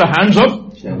falls into the hands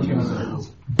of...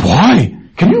 Boy,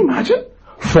 can you imagine?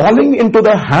 Falling into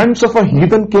the hands of a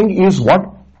heathen king is what?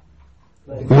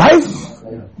 Life.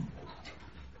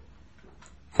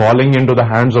 Falling into the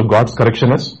hands of God's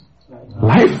correction is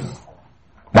life.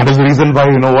 That is the reason why,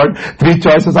 3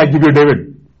 choices I give you,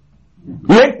 David.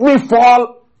 Let me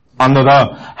fall under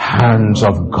the hands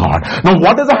of God. Now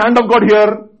what is the hand of God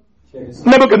here?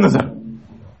 Nebuchadnezzar.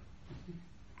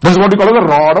 This is what we call the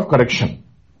rod of correction.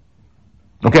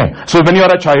 Okay. So when you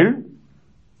are a child,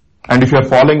 and if you are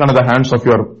falling under the hands of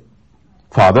your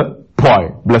father,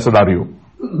 boy, blessed are you.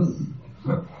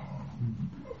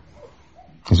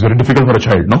 It's very difficult for a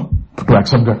child, no? To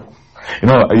accept that.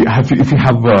 If you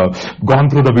have gone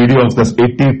through the video of this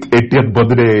 80th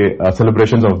birthday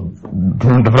celebrations of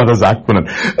Brother Zach Punan,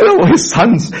 his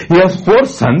sons, he has 4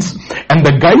 sons, and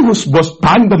the guy who was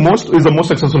spanked the most is the most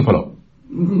successful fellow.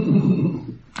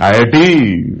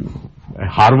 IIT,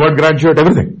 Harvard graduate,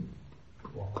 everything.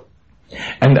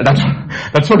 And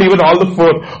that's what even all the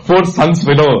four sons,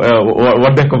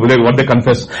 what they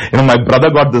confess. My brother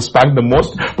got spanked the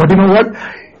most, but you know what?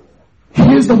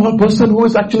 He is the one person who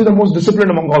is actually the most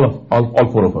disciplined among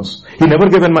all 4 of us. He never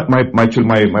gave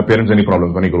my parents any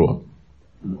problems when he grew up.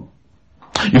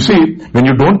 You see, when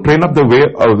you don't train up the way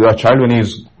of a child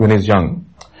when he's young,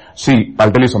 see,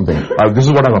 I'll tell you something. This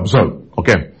is what I've observed.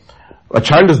 Okay, a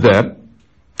child is there,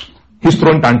 he's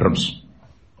throwing tantrums.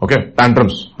 Okay,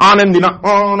 tantrums. Anandina.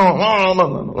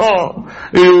 No.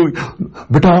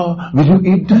 Beta, will you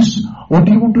eat this? What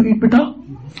do you want to eat, beta?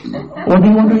 What do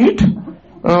you want to eat?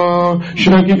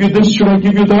 Should I give you this? Should I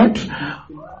give you that?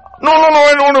 No,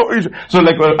 I don't know. So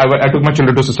I took my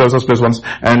children to Sister Elsa's place once,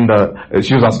 and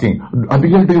she was asking,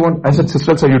 Abigail, do you want? I said,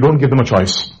 Sister Elsa, you don't give them a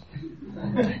choice.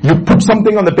 You put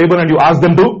something on the table and you ask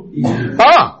them to.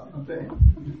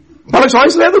 Not a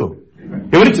choice, ledu.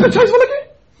 Every choice,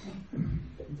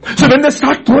 so when they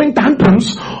start throwing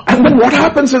tantrums, and then what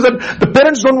happens is that the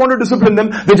parents don't want to discipline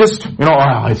them. They just,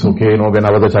 it's okay. When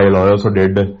I was a child, I also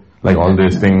did all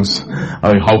these things.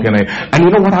 How can I?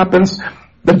 And what happens?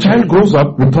 The child grows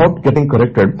up without getting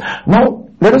corrected. Now,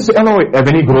 let us say,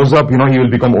 when he grows up, he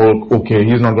will become okay.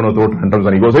 He's not going to throw tantrums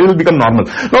when he goes. He will become normal.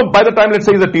 Now, by the time, let's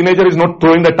say, he's a teenager, he's not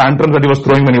throwing the tantrums that he was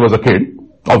throwing when he was a kid.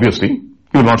 Obviously.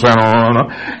 He will not say, no.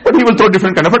 But he will throw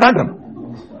different kind of a tantrum.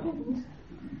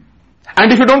 And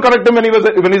if you don't correct him when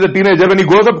he's a teenager, when he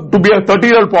grows up to be a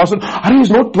 30-year-old person, he's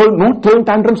not throwing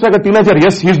tantrums like a teenager.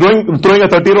 Yes, he's throwing a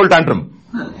 30-year-old tantrum.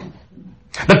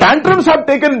 The tantrums have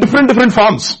taken different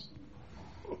forms.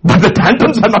 But the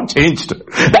tantrums have not changed.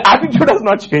 The attitude has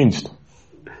not changed.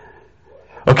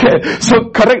 Okay, so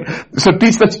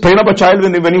train up a child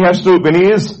when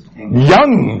he is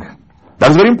young.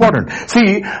 That's very important.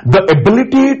 See, the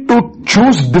ability to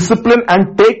choose discipline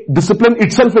and take discipline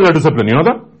itself is a discipline. You know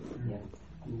that?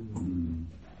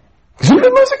 Isn't it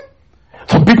amazing?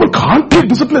 Some people can't take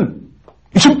discipline.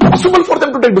 It's impossible for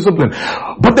them to take discipline.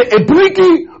 But the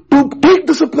ability to take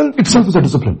discipline itself is a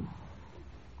discipline.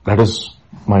 That is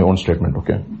my own statement,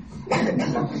 okay?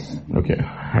 Okay,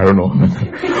 I don't know.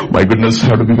 My goodness, I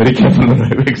have to be very careful when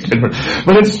I make statement.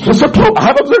 But it's so true. I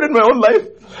have observed in my own life.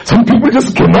 Some people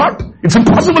just cannot. It's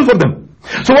impossible for them.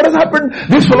 So what has happened?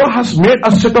 This fellow has made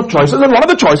a set of choices, and one of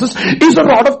the choices is a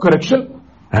rod of correction.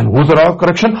 And who's the rod of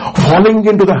correction? Falling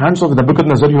into the hands of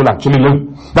Nebuchadnezzar, you will actually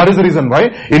live. That is the reason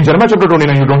why in Jeremiah chapter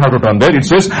 29, you don't have to turn there. It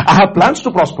says, I have plans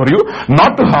to prosper you,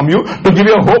 not to harm you, to give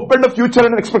you a hope and a future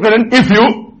and an expected end if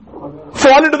you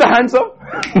fall into the hands of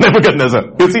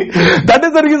Nebuchadnezzar. You see, that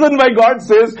is the reason why God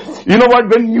says, you know what,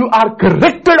 when you are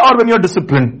corrected or when you are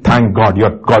disciplined, thank God,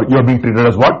 you are being treated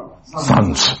as what?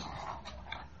 Sons.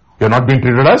 You're not being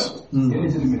treated as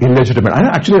illegitimate. I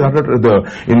actually read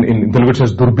in Telugu it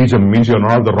says Durbijam, means you're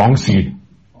not the wrong seed.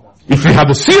 If we have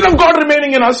the seed of God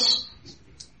remaining in us,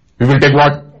 we will take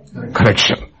what?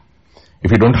 Correction. If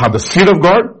we don't have the seed of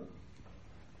God,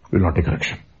 we will not take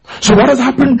correction. So what has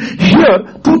happened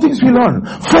here? Two things we learn.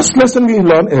 First lesson we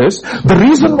learn is the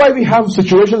reason why we have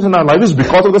situations in our life is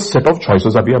because of the set of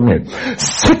choices that we have made.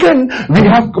 Second, we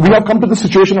have come to the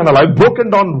situation in our life, broken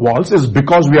down walls, is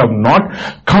because we have not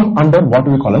come under what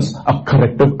we call as a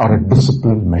corrective or a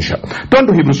discipline measure. Turn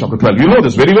to Hebrews chapter 12. You know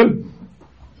this very well.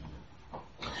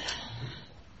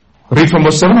 Read from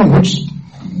verse 7 onwards.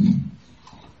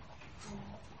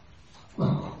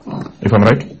 If I'm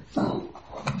right.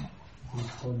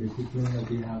 Discipline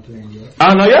that you have to endure.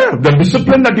 The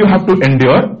discipline that you have to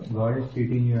endure. God is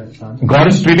treating you as sons. God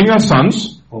is treating your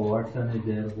sons. For what son is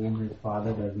there whom his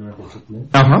father does not discipline?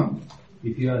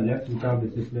 If you are left without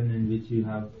discipline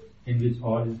in which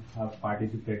all have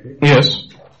participated, yes,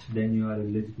 then you are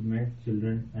illegitimate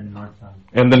children and not sons.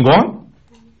 And then go on.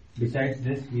 Besides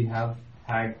this, we have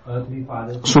had earthly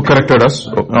fathers who corrected us.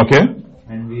 Okay.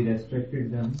 And we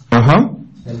respected them.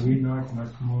 Shall we not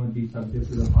much more be subject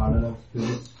to the Father of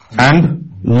spirits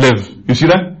and live? You see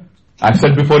that? I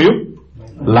said before you,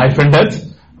 life and death,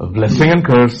 a blessing and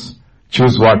curse.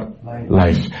 Choose what?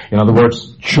 Life. In other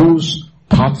words, choose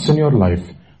paths in your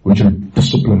life which will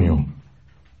discipline you.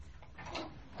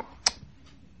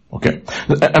 Okay.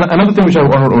 Another thing which I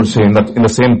want to say in the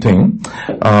same thing,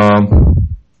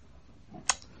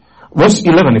 verse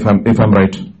 11, if I'm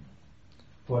right.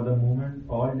 For the moment,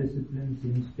 all discipline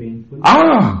seems painful.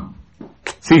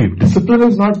 See, discipline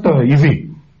is not easy.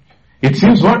 It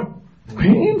seems what?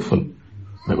 Painful.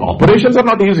 The operations are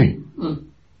not easy.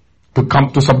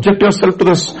 To subject yourself to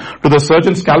the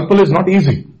surgeon's scalpel is not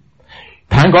easy.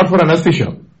 Thank God for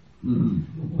anesthesia.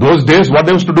 Those days, what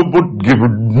they used to do,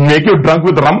 make you drunk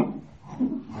with rum,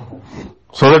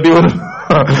 so that you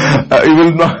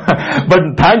will not.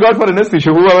 But thank God for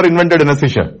anesthesia. Whoever invented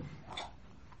anesthesia.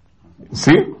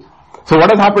 See? So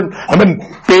what has happened?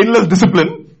 Painless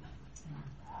discipline.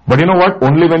 But you know what?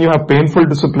 Only when you have painful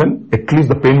discipline, at least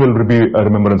the pain will be a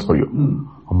remembrance for you.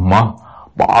 That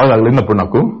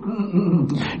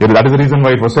is the reason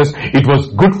why it was says, it was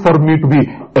good for me to be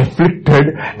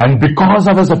afflicted, and because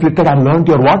I was afflicted, I learned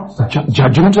your what?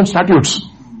 Judgments and statutes.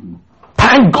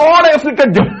 Thank God I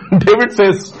afflicted you. David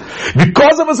says,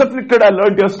 because I was afflicted, I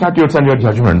learned your statutes and your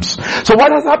judgments. So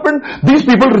what has happened? These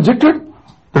people rejected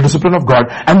the discipline of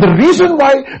God. And the reason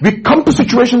why we come to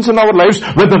situations in our lives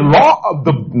where the law of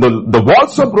the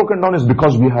walls are broken down is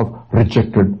because we have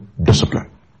rejected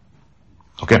discipline.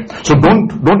 Okay. So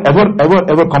don't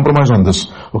ever compromise on this.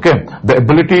 Okay. The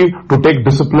ability to take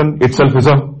discipline itself is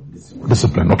a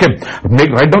discipline. Okay.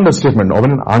 Write down the statement.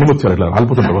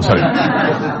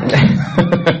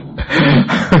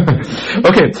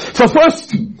 Okay. So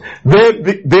first,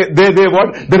 they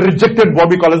what? They rejected what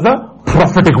we call as the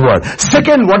prophetic word.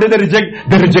 Second, what did they reject?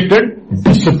 They rejected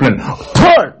discipline.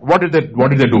 Third, what did they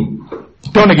do?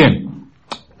 Turn again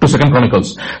to 2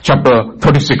 Chronicles chapter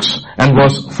 36 and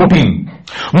verse 14.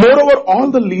 Moreover,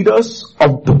 all the leaders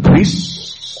of the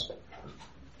priests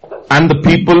and the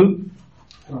people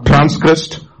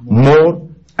transgressed more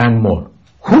and more.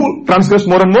 Who transgressed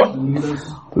more and more?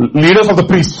 Leaders of the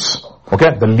priests.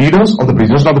 Okay, the leaders of the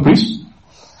priests. Just not the priests.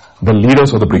 The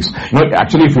leaders of the priests.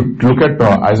 Actually, if you look at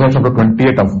Isaiah chapter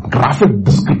 28, a graphic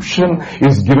description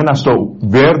is given as to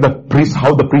where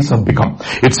how the priests have become.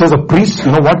 It says a priest,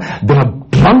 you know what? They have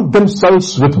drunk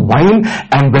themselves with wine,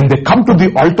 and when they come to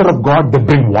the altar of God, they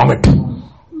bring vomit.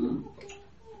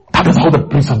 That is how the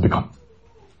priests have become.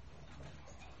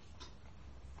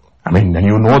 And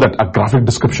you know that a graphic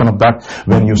description of that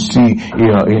when you see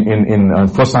in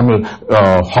 1 Samuel,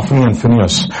 Hophni and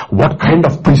Phinehas, what kind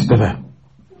of priests they were.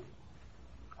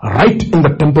 Right in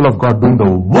the temple of God doing the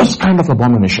worst kind of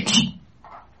abominations.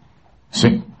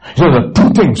 See? So there are two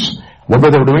things. What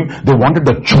were they doing? They wanted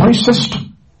the choicest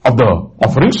of the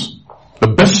offerings, the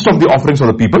best of the offerings of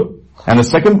the people, And the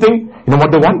second thing, you know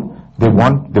what they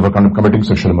want? They were committing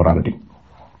sexual immorality.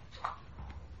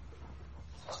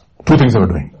 Two things they were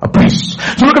doing. A priest.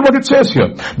 So look at what it says here.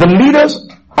 The leaders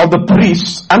of the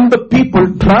priests and the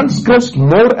people transgressed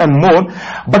more and more.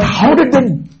 But how did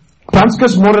they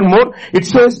transgress more and more? It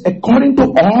says, according to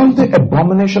all the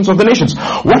abominations of the nations.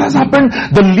 What has happened?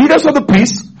 The leaders of the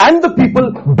priests and the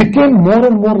people became more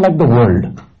and more like the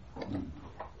world.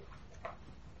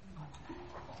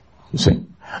 You see?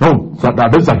 No,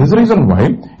 that is the reason why,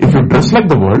 if you dress like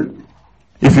the world,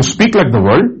 if you speak like the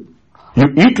world, you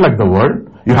eat like the world,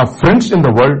 you have friends in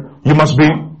the world, you must be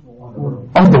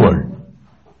of the world.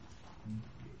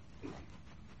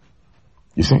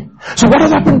 You see? So what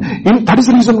has happened? That is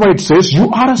the reason why it says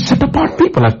you are a set apart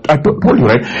people. I told you,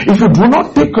 right? If you do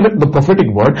not take the prophetic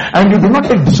word and you do not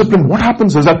take discipline, what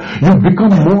happens is that you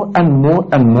become more and more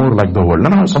and more like the world.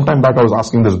 And sometime back I was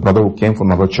asking this brother who came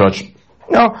from another church.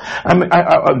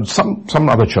 Some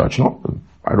other church, no?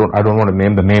 I don't want to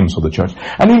name the names of the church.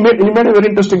 And he made a very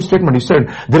interesting statement. He said,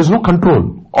 there is no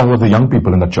control over the young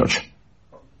people in that church.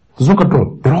 There's no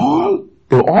control. They all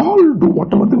do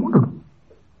whatever they want to do.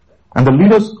 And the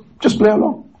leaders just play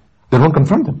along. They don't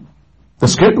confront them. They're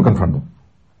scared to confront them.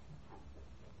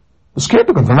 They're scared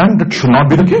to confront them, and that should not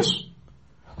be the case.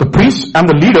 The priests and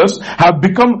the leaders have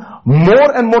become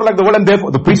more and more like the world, and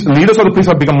therefore the leaders of the priests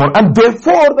have become more, and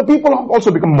therefore the people have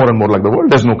also become more and more like the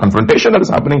world. There's no confrontation that is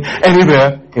happening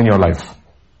anywhere in your life.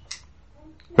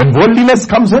 When worldliness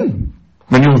comes in,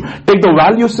 when you take the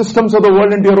value systems of the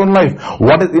world into your own life,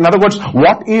 in other words,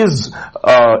 what is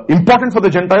important for the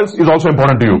Gentiles is also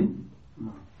important to you.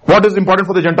 What is important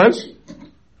for the Gentiles?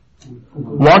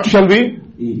 What shall we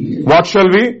eat? What shall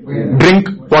we drink?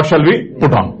 What shall we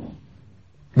put on?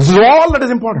 This is all that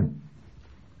is important.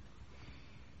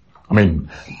 I mean,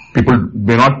 people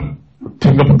may not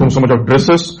think of so much of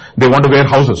dresses, they want to wear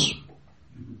houses.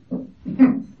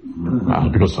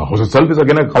 Because the house itself is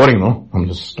again a covering, no? I'm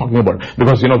just talking about it.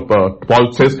 Because,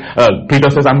 Paul says, Peter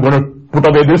says, I'm going to put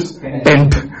away this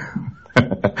tent.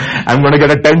 I'm going to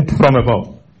get a tent from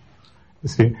above. You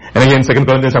see? And again, 2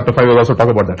 Corinthians chapter 5 will also talk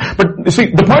about that. But you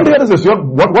see, the point here is this,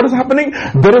 what is happening?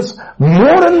 There is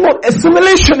more and more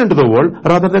assimilation into the world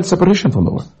rather than separation from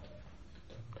the world.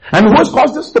 And who has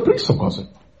caused this? The priests have caused it.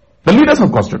 The leaders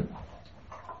have caused it.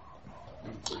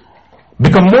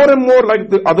 Become more and more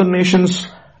like the other nations,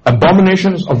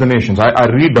 abominations of the nations. I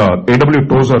read A.W.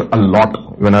 Tozer a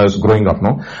lot when I was growing up,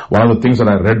 no? One of the things that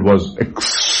I read was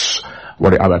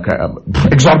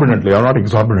exorbitantly, or not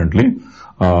exorbitantly,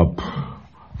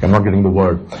 I'm not getting the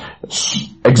word.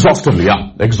 Exhaustively.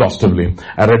 I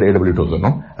read A.W. Tozer,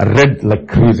 no? I read like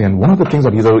crazy, and one of the things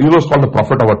that he was called the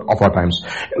prophet of our times.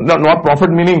 Not prophet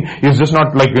meaning, he's just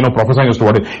not like, prophesying as to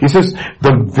what it is. He says,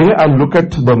 the way I look at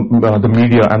the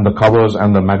media and the covers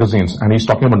and the magazines, and he's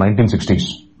talking about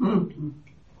 1960s.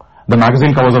 The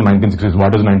magazine covers of 1960s.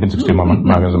 What is 1960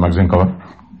 magazine cover?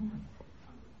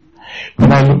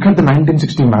 When I look at the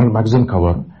 1960 magazine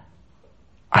cover,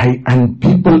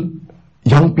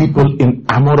 young people in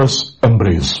amorous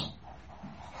embrace.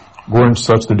 Go and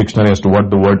search the dictionary as to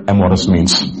what the word amorous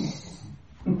means.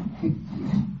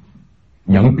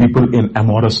 Young people in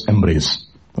amorous embrace.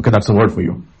 Okay, that's a word for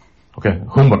you. Okay,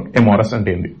 homework, amorous and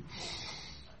daily.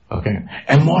 Okay,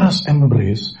 amorous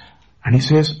embrace. And he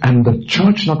says, and the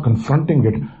church not confronting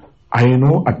it, I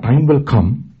know a time will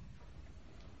come,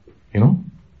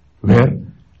 where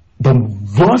the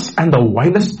worst and the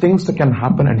wildest things that can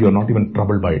happen and you're not even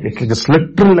troubled by it. It's just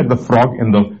literally like the frog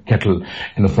in the kettle.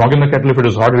 And the frog in the kettle, if it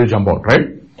is hot, it will jump out,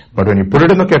 right? But when you put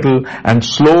it in the kettle and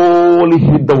slowly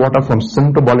heat the water from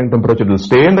sim to boiling temperature, it will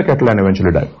stay in the kettle and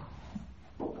eventually die.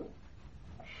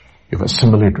 You've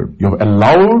assimilated. You've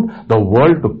allowed the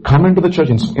world to come into the church.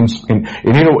 That's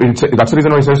the reason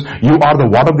why he says, you are the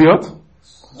what of the earth?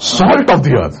 Salt of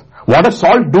the earth. What does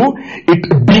salt do?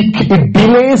 It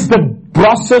delays the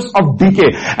process of decay.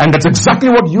 And that's exactly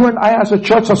what you and I as a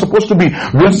church are supposed to be.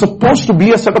 We are supposed to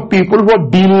be a set of people who are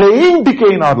delaying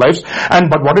decay in our lives.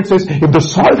 But what it says, if the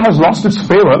salt has lost its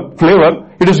flavor,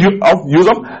 it is of use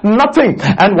of nothing.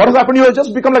 And what has happened? You have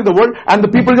just become like the world and the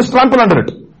people just trample under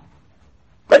it.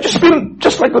 They just feel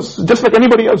just like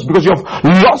anybody else because you have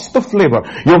lost the flavor.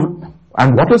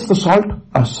 And what is the salt?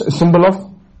 A symbol of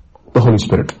the Holy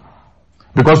Spirit.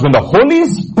 Because when the Holy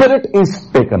Spirit is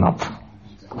taken up,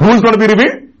 who is going to be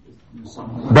revealed?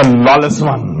 The lawless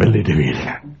one will be revealed.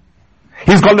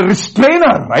 He's called a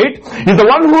restrainer, right? He's the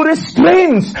one who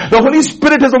restrains. The Holy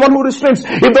Spirit is the one who restrains.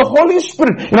 If the Holy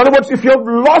Spirit, in other words, if you have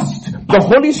lost the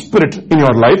Holy Spirit in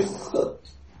your life,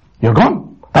 you're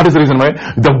gone. That is the reason why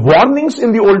the warnings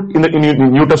in the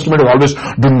New Testament are always,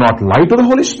 do not lie to the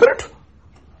Holy Spirit.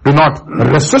 Do not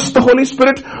resist the Holy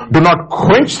Spirit. Do not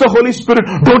quench the Holy Spirit.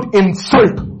 Don't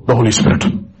insult the Holy Spirit.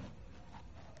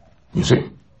 You see?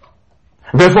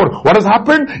 Therefore, what has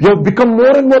happened? You have become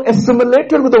more and more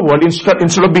assimilated with the world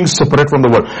instead of being separate from the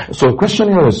world. So the question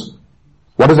here is,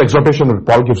 what is the exhortation that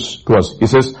Paul gives to us? He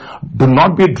says, do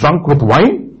not be drunk with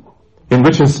wine, in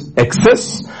which is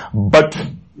excess, but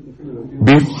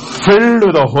be filled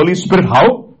with the Holy Spirit.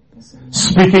 How?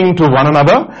 Speaking to one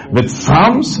another with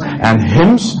psalms and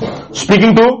hymns.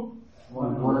 Speaking to?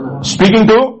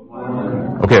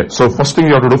 Okay, so first thing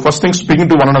you have to do, speaking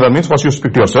to one another means first you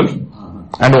speak to yourself.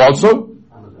 And also,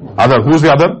 other. Who's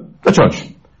the other? The church.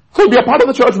 So be a part of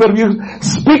the church where we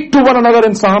speak to one another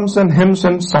in psalms and hymns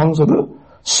and songs of the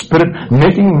Spirit,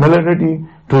 making melody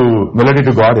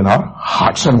to God in our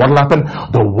hearts. And what will happen?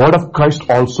 The word of Christ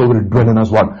also will dwell in us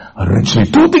what? Richly.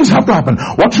 Two things have to happen.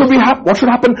 What should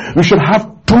happen? We should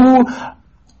have two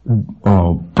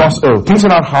things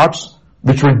in our hearts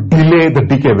which will delay the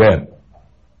decay. Where?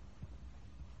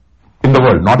 In the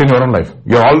world, not in your own life.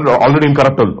 You're already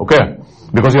incorruptible, okay?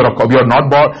 Because you're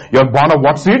born of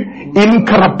what seed?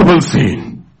 Incorruptible seed.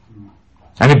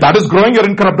 And if that is growing, you're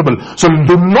incorruptible. So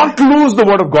do not lose the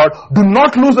word of God. Do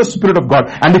not lose the Spirit of God.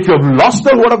 And if you have lost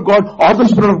the word of God or the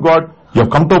Spirit of God, you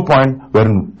have come to a point where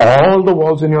all the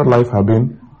walls in your life have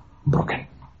been broken.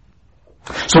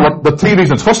 So what the three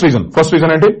reasons? First reason,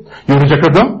 you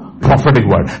rejected the prophetic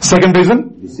word. Second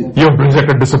reason, you have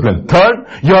rejected discipline. Third,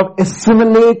 you have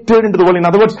assimilated into the world. In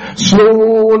other words,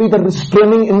 slowly the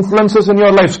restraining influences in your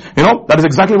lives. That is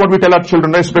exactly what we tell our children,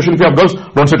 right? Especially if you have girls,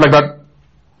 don't sit like that.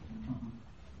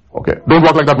 Okay, don't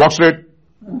walk like that, walk straight.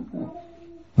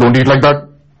 Don't eat like that.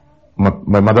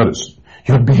 My mother is,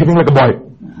 you're behaving like a boy.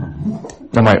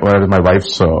 My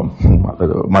wife's,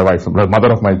 the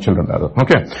mother of my children.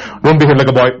 Okay, don't behave like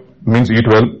a boy, means eat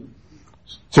well,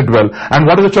 sit well. And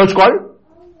what is the church called?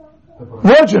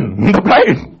 Virgin, the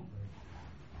bride.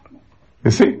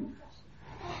 You see?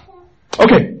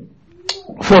 Okay.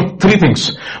 For three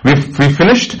things. We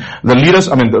finished the leaders,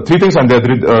 the three things, and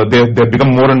they've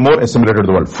become more and more assimilated to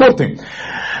the world. Fourth thing.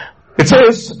 It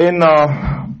says in,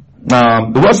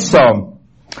 verse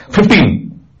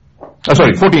 14.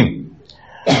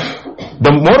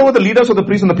 Moreover, the leaders of the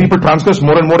priests and the people transgressed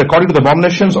more and more according to the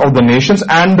abominations of the nations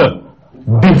and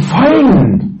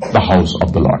defiled the house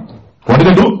of the Lord. What did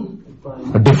they do?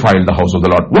 Defiled the house of the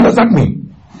Lord. What does that mean?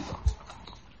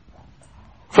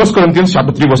 1 Corinthians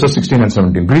chapter 3 verses 16 and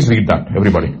 17. Please read that,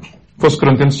 everybody. 1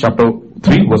 Corinthians chapter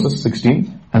 3 verses 16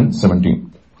 and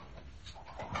 17.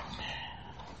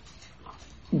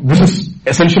 This is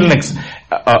essential next,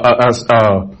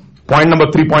 point number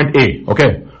 3.A,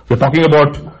 okay? We're talking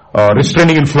about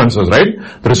restraining influences, right?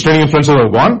 The restraining influences are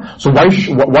gone. So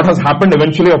what has happened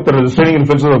eventually after the restraining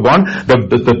influences are gone? They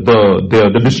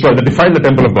defiled the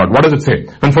temple of God. What does it say?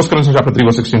 In 1 Corinthians chapter 3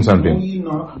 verse 16, 17.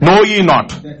 Know ye not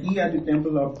that ye are the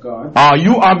temple of God.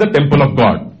 You are the temple of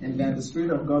God. And that the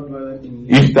Spirit of God dwelleth in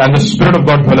you. And the Spirit of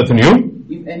God dwelleth in you.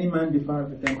 If any man defile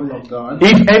the temple of God.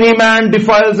 If any man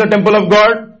defiles the temple of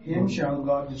God. Him shall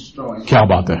God destroy. Kya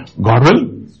baat hai? God will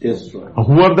destroy.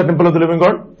 Who are the temple of the living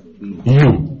God?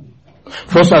 You.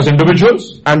 First as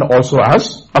individuals and also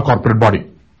as a corporate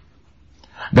body.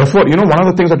 Therefore, one of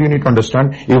the things that you need to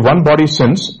understand, if one body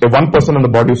sins, if one person in the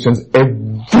body sins,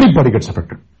 everybody gets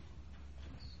affected.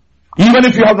 Even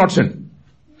if you have not sinned.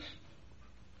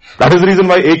 That is the reason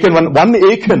why one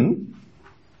Achan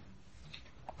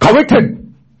coveted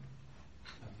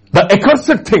the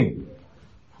accursed thing.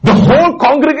 The whole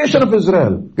congregation of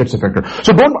Israel gets affected.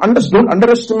 So don't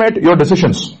underestimate your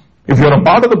decisions. If you are a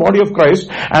part of the body of Christ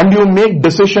and you make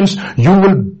decisions, you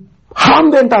will harm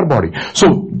the entire body. So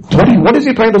what is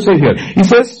he trying to say here? He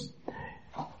says,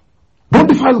 don't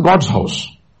defile God's house.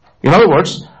 In other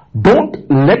words, don't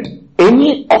let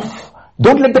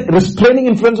the restraining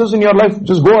influences in your life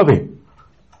just go away.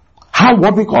 Have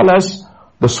what we call as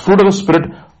the fruit of the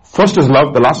Spirit. First is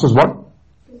love, the last is what?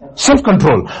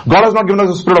 Self-control. God has not given us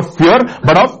a spirit of fear,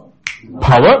 but of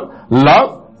power,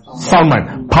 love, sound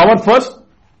mind. Power first,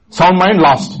 sound mind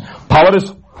last. Power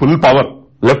is full power.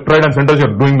 Left, right and center,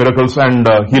 you're doing miracles and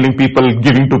healing people,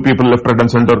 giving to people left, right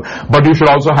and center. But you should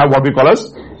also have what we call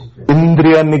as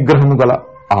Indriya Nigraham Gala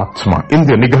Atma.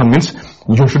 Indriya Nigraham means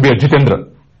you should be a Jitendra.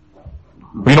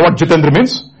 You know what Jitendra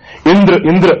means?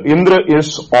 Indra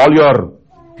is all your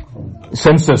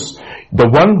senses. The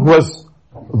one who has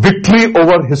victory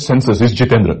over his senses is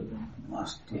Jitendra.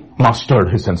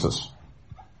 Mastered his senses.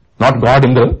 Not God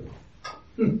Indra.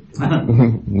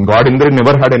 God Indra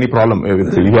never had any problem.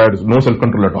 He had no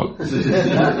self-control at all.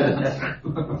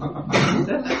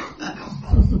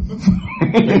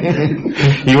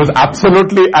 He was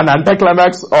absolutely an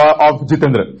anticlimax of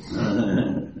Jitendra.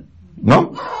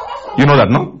 No? You know that,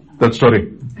 no? That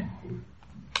story.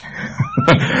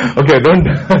 Okay,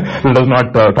 let us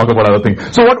not talk about other things.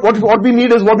 So what we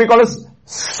need is what we call as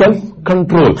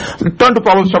self-control. Turn to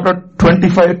Proverbs chapter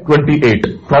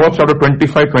 25-28. Proverbs chapter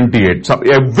 25-28. So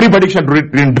everybody should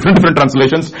read in different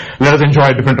translations. Let us enjoy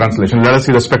a different translation. Let us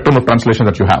see the spectrum of translation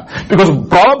that you have. Because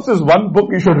Proverbs is one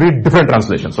book, you should read different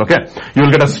translations, okay? You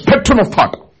will get a spectrum of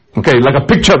thought. Okay, like a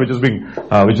picture which is being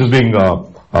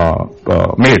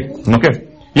made. Okay?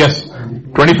 Yes.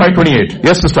 25-28.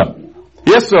 Yes, sister.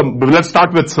 Yes, let's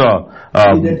start with, he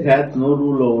that hath no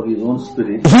rule over his own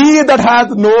spirit. He that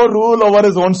hath no rule over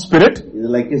his own spirit. Is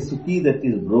like a city that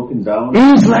is broken down.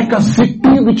 Is like a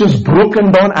city which is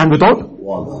broken down and without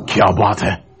walls. Kya baat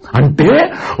hai? Ante,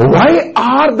 why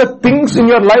are the things in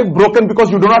your life broken?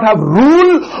 Because you do not have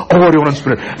rule over your own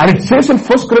spirit. And it says in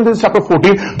 1 Corinthians chapter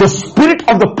 14, the spirit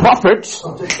of the prophets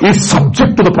is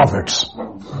subject to the prophets.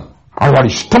 I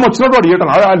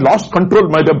lost control,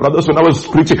 my dear brothers, when I was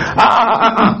preaching.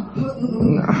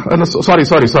 No, sorry.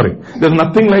 There's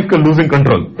nothing like losing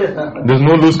control. There's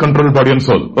no lose control body and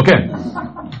soul. Okay?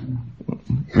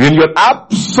 When you're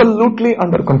absolutely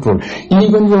under control,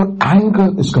 even your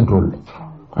anger is controlled.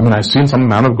 I mean, I've seen some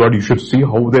man of God, you should see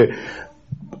how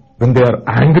when they are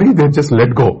angry, they just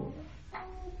let go.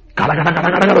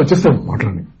 Just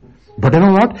running. But you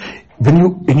know what?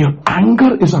 When your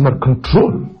anger is under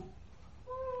control,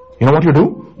 you know what you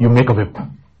do? You make a whip.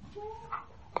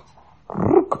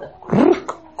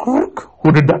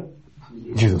 Who did that?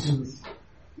 Jesus.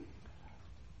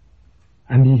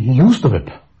 And he used the whip.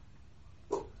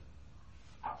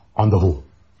 On the who?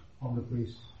 On the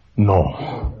priest. No.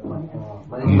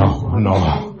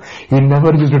 He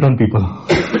never used it on people.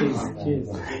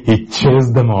 He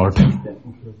chased them out.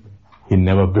 He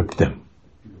never whipped them.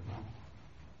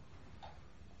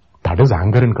 That is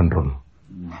anger in control.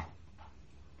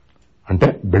 Ante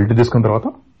belt తీసుకున్న తర్వాత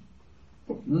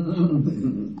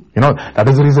that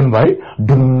is the reason why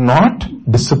do not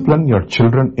discipline your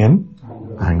children in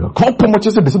anger. కోపం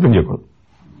వచ్చేసి discipline చేయకూడదు.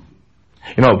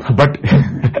 But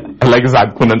I like his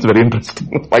Akpunan, it's very interesting.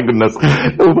 My goodness,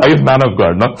 wise man of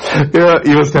God, no?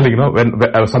 He was telling, when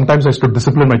sometimes I used to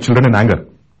discipline my children in anger.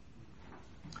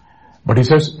 But he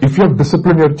says, if you have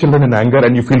disciplined your children in anger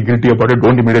and you feel guilty about it,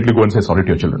 don't immediately go and say sorry to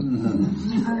your children.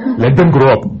 Let them grow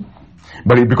up.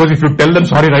 But because if you tell them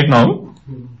sorry right now,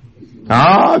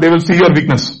 they will see your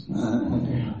weakness.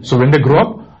 So when they grow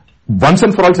up, once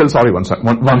and for all, say sorry once. Sorry.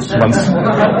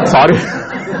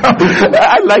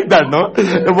 I like that, no?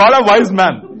 What a wise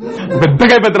man.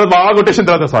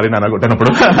 Sorry, Nana,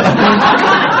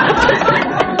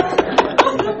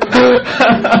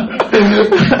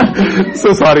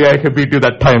 so sorry, I beat you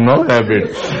that time, no? I beat.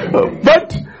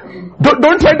 But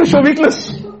don't try to show weakness.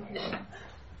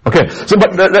 Okay, so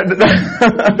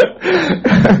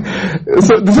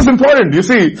so this is important. You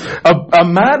see, a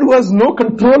man who has no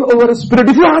control over his spirit,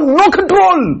 if you have no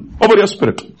control over your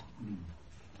spirit,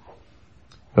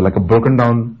 you're like a broken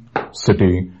down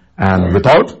city and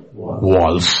without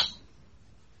walls.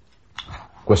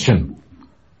 Question.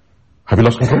 Have you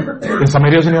lost control in some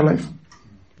areas in your life?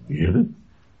 Yeah.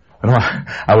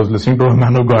 I was listening to a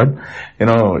man of God,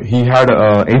 he had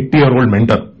a 80-year-old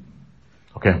mentor.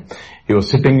 Okay. He was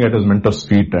sitting at his mentor's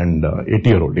feet and 80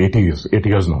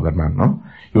 years now, that man, no?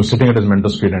 He was sitting at his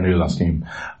mentor's feet and he was asking him,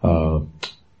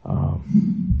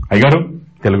 Aygaru,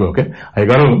 Telugu, okay?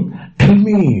 Aygaru, tell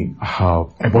me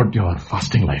about your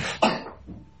fasting life.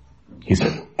 He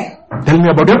said, tell me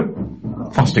about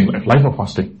your fasting life of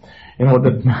fasting. You know what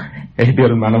that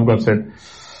 80-year-old man of God said?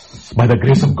 By the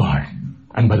grace of God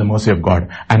and by the mercy of God,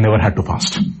 I never had to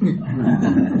fast.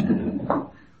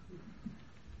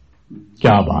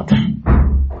 Kya baat hai?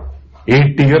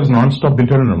 80 years non-stop didn't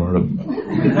tell him.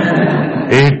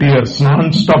 8 years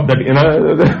non-stop that,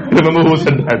 remember who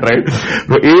said that, right?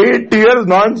 So 8 years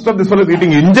non-stop this fellow is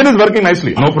eating. Engine is working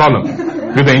nicely, no problem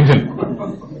with the engine.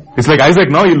 It's like Isaac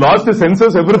now, he lost his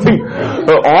senses, everything.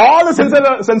 All the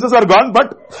senses are gone,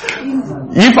 but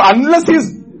unless he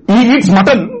eats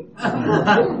mutton,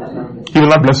 he will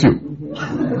not bless you.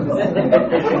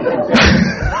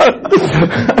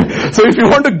 So if you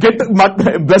want to get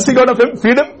blessing out of him,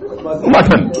 feed him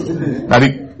mutton.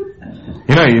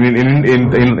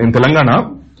 In Telangana,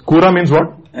 kura means what?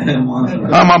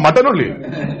 Mutton only.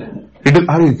 It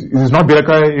is not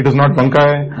birakai, it is not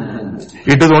pankai,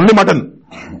 it is only mutton.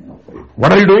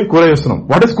 What are you doing? Kura yastunam.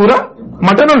 What is kura?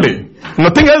 Mutton only.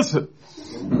 Nothing else.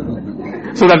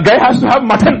 So that guy has to have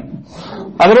mutton.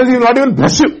 Otherwise he will not even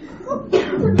bless you.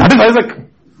 That is Isaac.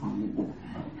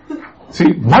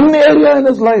 See, one area in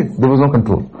his life, there was no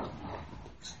control.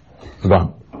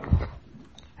 Gone.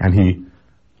 And he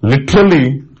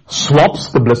literally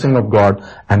swaps the blessing of God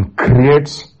and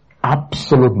creates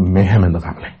absolute mayhem in the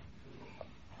family.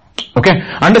 Okay,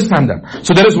 understand that.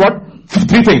 So there is what?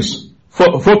 Three things.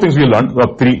 Four things we learned,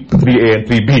 3A and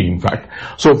 3B in fact.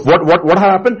 So what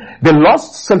happened? They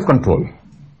lost self-control.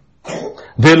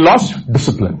 They lost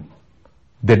discipline.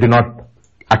 They did not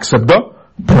accept the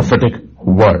prophetic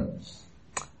word.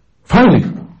 Finally,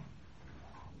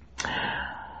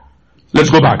 let's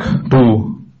go back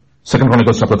to 2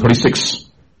 Chronicles chapter 36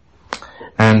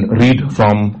 and read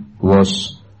from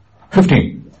verse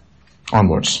 15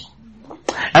 onwards.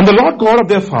 And the Lord God of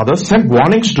their fathers sent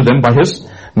warnings to them by his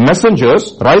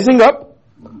messengers, rising up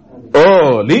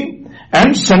early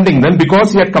and sending them,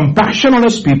 because he had compassion on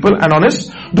his people and on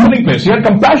his dwelling place. He had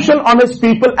compassion on his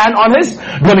people and on his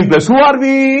dwelling place. Who are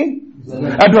we?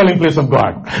 A dwelling place of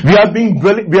God. We are being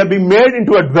made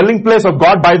into a dwelling place of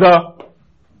God by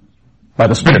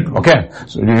the Spirit. Okay.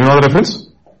 So do you know the reference?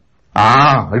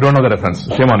 You don't know the reference.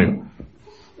 Shame on you.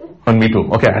 And me too.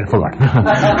 Okay, I forgot.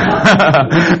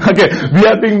 Okay, we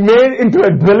are being made into a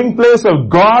dwelling place of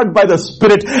God by the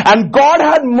Spirit. And God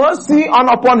had mercy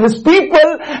upon his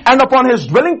people and upon his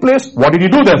dwelling place. What did he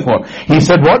do therefore? He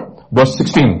said what? Verse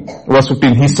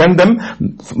 15. He sent them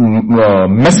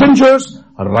messengers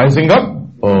rising up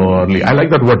early. I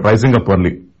like that word, rising up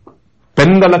early.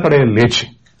 Pendala kade lechi.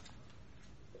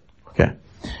 Okay.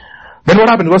 Then what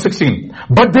happened? Verse 16.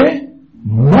 But they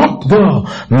mocked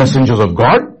the messengers of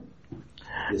God,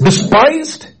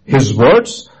 despised his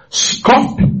words,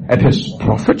 scoffed at his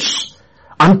prophets,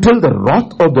 until the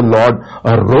wrath of the Lord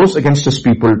arose against his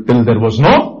people till there was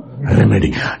no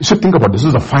remedy. So think about this.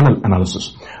 This is the final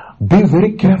analysis. Be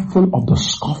very careful of the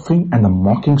scoffing and the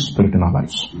mocking spirit in our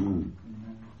lives.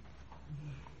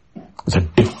 It's a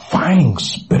defying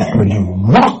spirit when you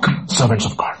mock servants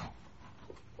of God.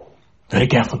 Very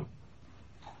careful.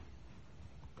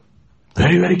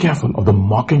 Very, very careful of the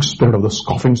mocking spirit, of the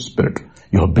scoffing spirit.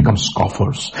 You have become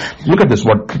scoffers. Look at this.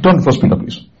 Turn to 1 Peter,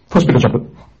 please. 2 Peter chapter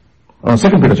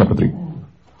 3.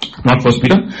 Not 1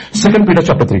 Peter. 2 Peter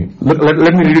chapter 3.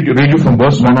 Let me read you from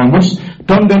verse 1 onwards.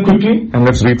 Turn there quickly and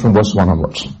let's read from verse 1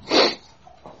 onwards.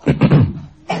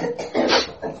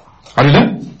 Are you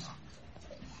there?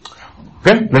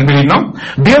 Okay, let me read now.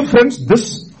 Dear friends,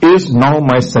 this is now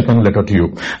my second letter to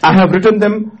you. I have written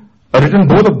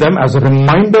both of them as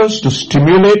reminders to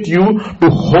stimulate you to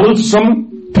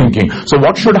wholesome thinking. So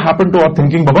what should happen to our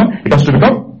thinking, Baba? It has to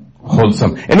become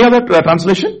wholesome. Any other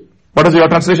translation? What does your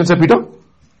translation say, Peter?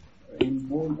 In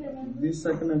both this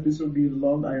second episode, dear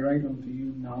Lord, I write unto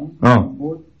you now,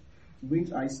 both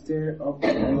which I stir up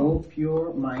your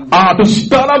pure mind. To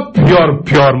stir up your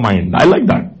pure mind. I like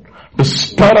that. To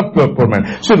stir up your pure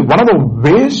mind. So one of the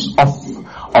ways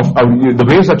the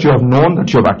ways that you have known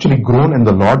that you have actually grown in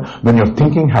the Lord, when your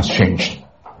thinking has changed.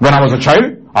 When I was a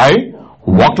child, I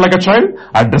walked like a child.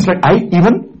 I dressed like, I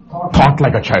even thought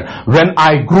like a child. When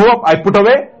I grew up, I put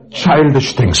away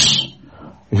childish things.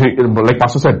 You see, like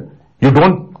Pastor said, you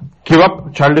don't give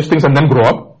up childish things and then grow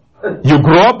up. You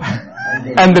grow up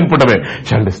and then put away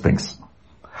childish things.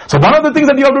 So one of the things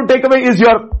that you have to take away is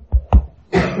your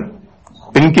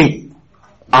thinking.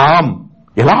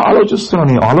 ఎలా ఆలోచిస్తున్నావు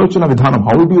నీ ఆలోచన విధానం?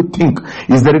 How do you think?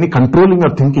 Is there any control in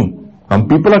your thinking? Some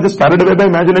people are just carried away by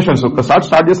imagination. So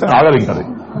start చేస్తే ఆగదు ఇంకా అది.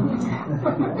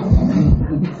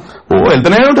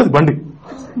 వెళ్తూనే ఉంటుంది బండి.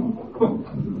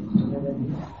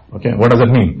 Okay, what does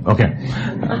that mean? Okay.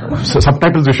 So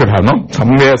subtitles we should have, no?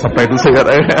 Somewhere subtitles here.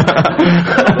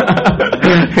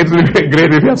 It will be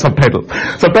great if you have subtitles.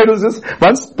 Subtitles is,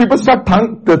 once people start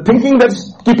thinking that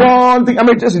keep on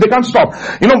thinking, they can't stop.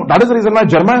 You know, that is the reason why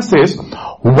Jeremiah says,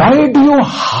 why do you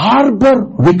harbor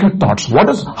wicked thoughts? What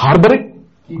is harboring?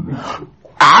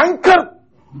 Anchor.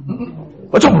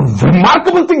 What's a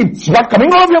remarkable thing. It's not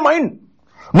coming out of your mind.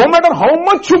 No matter how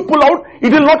much you pull out, it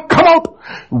will not come out.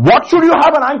 What should you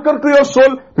have an anchor to your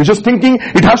soul? Which is thinking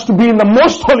it has to be in the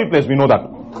most holy place. We know that.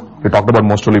 We talked about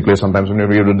most holy place sometimes when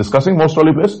we were discussing most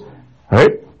holy place.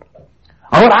 Right?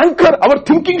 Our anchor, our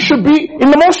thinking should be in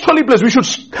the most holy place. We should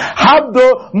have the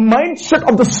mindset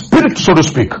of the Spirit, so to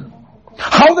speak.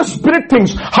 How the Spirit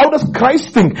thinks. How does Christ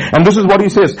think? And this is what he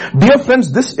says. Dear friends,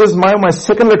 this is my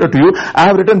second letter to you. I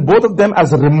have written both of them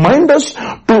as reminders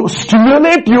to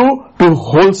stimulate you to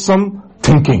wholesome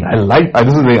thinking.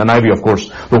 This is the NIV, of course.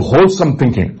 The wholesome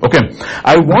thinking. Okay.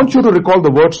 I want you to recall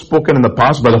the words spoken in the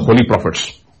past by the holy prophets.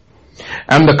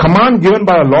 And the command given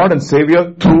by our Lord and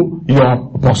Savior through your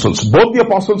apostles. Both the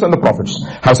apostles and the prophets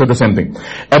have said the same thing.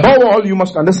 Above all, you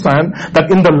must understand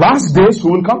that in the last days, who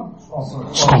will come?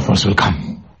 Scoffers will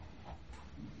come.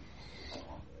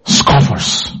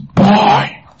 Scoffers.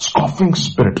 Boy, scoffing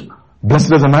spirit.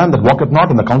 Blessed is a man that walketh not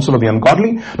in the counsel of the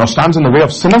ungodly, nor stands in the way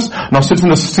of sinners, nor sits in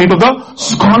the seat of the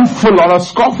scornful or the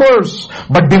scoffers,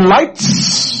 but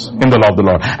delights in the law of the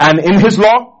Lord. And in his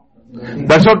law,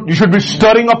 that's what you should be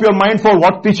stirring up your mind for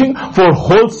what teaching? For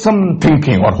wholesome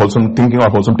thinking or wholesome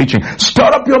teaching.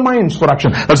 Stir up your minds for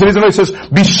action. That's the reason why it says,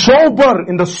 be sober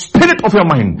in the spirit of your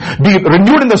mind. Be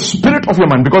renewed in the spirit of your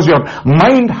mind, because your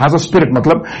mind has a spirit.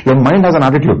 Matlab, your mind has an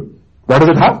attitude. What does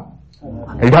it have?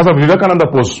 It has a Vivekananda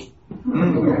pose.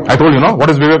 I told you, no? What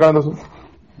is Vivekananda pose?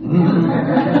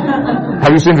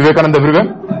 Have you seen Vivekananda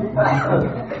everywhere?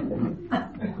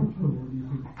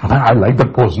 I like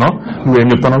that pose, no?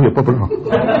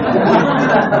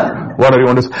 What are you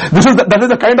want to say? That is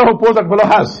the kind of a pose that fellow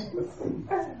has.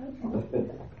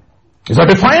 It's a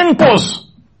defiant pose.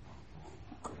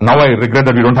 Now I regret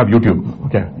that we don't have YouTube.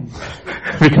 Okay.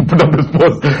 We can put up this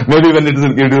pose. Maybe when it is,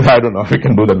 I don't know. We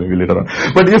can do that maybe later on.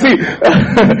 But you see,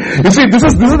 this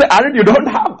is the attitude. You don't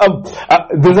have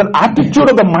there's an attitude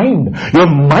of the mind. Your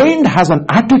mind has an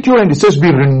attitude, and it says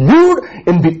be renewed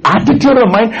in the attitude of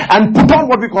the mind and put on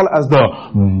what we call as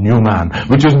the new man,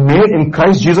 which is made in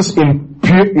Christ Jesus in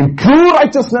pure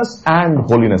righteousness and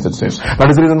holiness, it says. That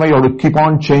is the reason why you have to keep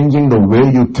on changing the way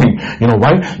you think. You know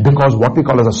why? Because what we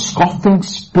call as a scoffing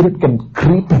spirit can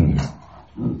creep in.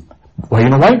 Why? You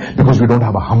know why? Because we don't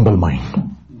have a humble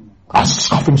mind. A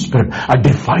scoffing spirit, a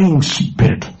defying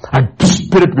spirit, a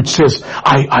spirit which says,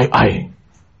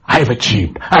 I've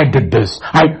achieved, I did this,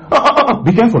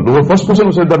 be careful. The first person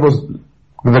who said that was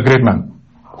the great man.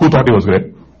 Who thought he was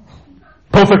great?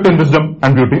 Perfect in wisdom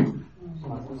and beauty.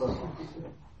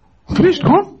 Finished,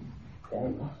 gone.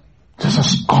 It's a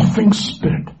scoffing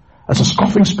spirit. It's a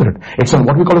scoffing spirit. It's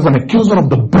what we call as an accuser of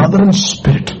the brethren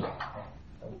spirit.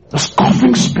 A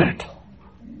scoffing spirit.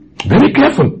 Very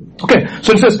careful. Okay,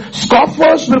 so it says,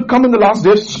 scoffers will come in the last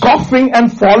days, scoffing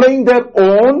and following their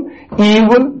own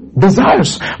evil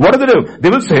desires. What do? They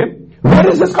will say, where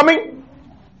is this coming?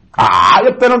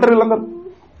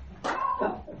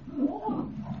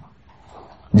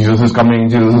 Jesus is coming,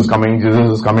 Jesus is coming,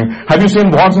 Jesus is coming. Have you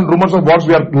seen wars and rumors of wars?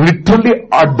 We are literally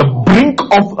at the brink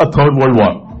of a third world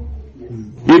war.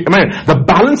 I mean, the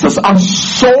balances are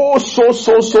so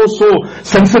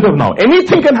sensitive now.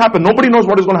 Anything can happen. Nobody knows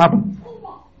what is going to happen.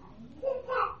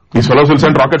 These fellows will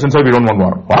send rockets and say, we don't want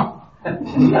war. What?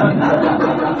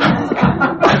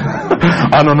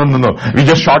 No. We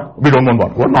just shot, we don't want war.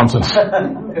 What nonsense.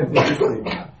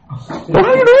 What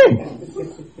are you doing?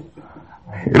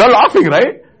 You're not laughing,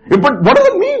 right? But what does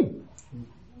it mean?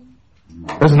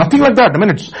 There's nothing like that. I mean,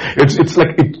 it's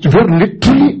like, you're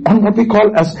literally on what we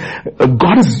call as,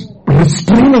 God is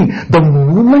restraining. The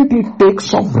moment He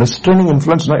takes off restraining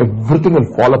influence, now everything will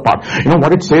fall apart. You know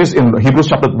what it says in Hebrews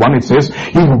chapter 1, it says,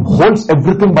 He holds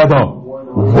everything by the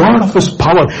word of His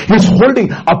power. He's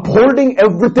upholding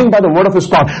everything by the word of His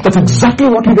power. That's exactly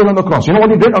what He did on the cross. You know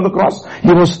what He did on the cross?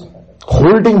 He was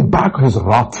holding back His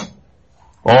wrath.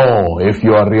 Oh, if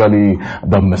you are really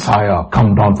the Messiah,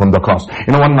 come down from the cross.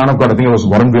 You know, one man of God, I think it was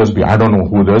Warren Wiersbe, I don't know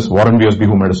who it is, Warren Wiersbe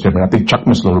who made a statement. I think Chuck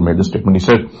Missler made the statement. He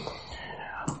said,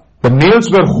 the nails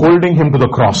were holding Him to the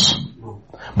cross,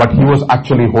 but He was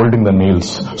actually holding the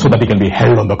nails so that He can be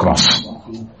held on the cross.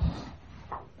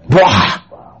 Wow!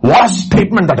 What a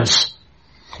statement that is.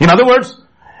 In other words,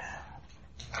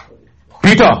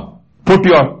 Peter, put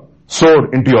your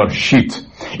sword into your sheath.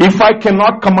 If I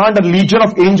cannot command a legion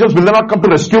of angels, will they not come to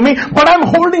rescue me? But I'm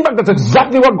holding back. That's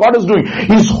exactly what God is doing.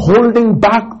 He's holding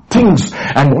back things.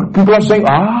 And what people are saying,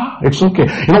 it's okay.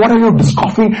 You know what are you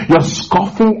scoffing? You're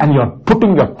scoffing and you're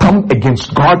putting your thumb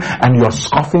against God and you're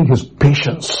scoffing His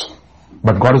patience.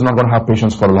 But God is not going to have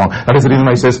patience for long. That is the reason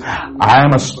why He says, I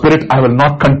am a spirit, I will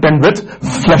not contend with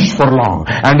flesh for long.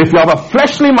 And if you have a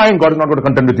fleshly mind, God is not going to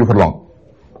contend with you for long.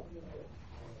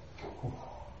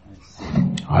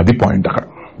 Adi point. Adi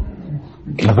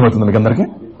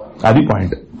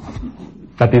point.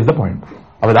 That is the point.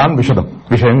 Avadan Vishadam.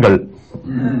 Vishayangal.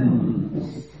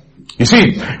 You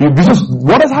see, this is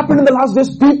what has happened in the last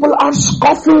days. People are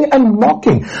scoffing and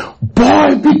mocking.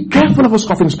 Boy, be careful of a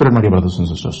scoffing spirit, my dear brothers and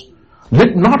sisters.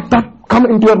 Let not that come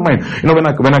into your mind. You know, when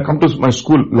I come to my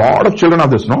school, lot of children have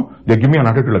this, no? They give me an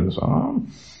attitude like this.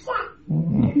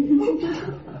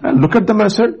 I look at them and I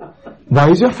said, why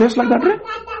is your face like that, right?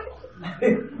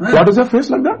 What is your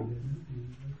face like that?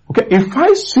 Okay, if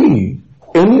I see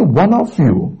any one of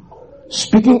you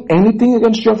speaking anything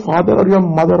against your father or your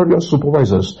mother or your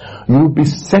supervisors, you will be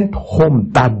sent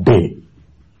home that day.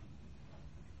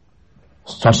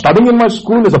 So studying in my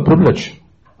school is a privilege,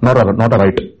 not a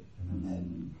right.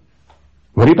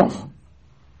 Very tough.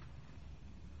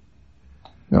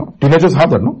 Teenagers have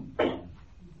that, no?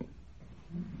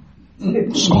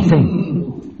 Scoffing.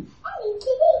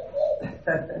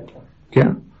 Okay.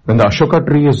 When the Ashoka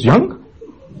tree is young,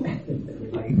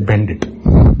 bend it.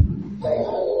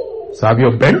 So have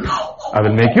you bent, I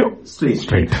will make you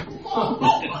straight.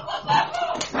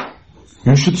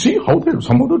 You should see how they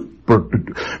some of the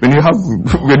when you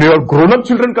have grown up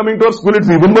children coming to our school, it's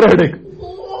even more a headache.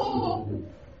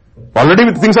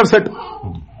 Already things are set.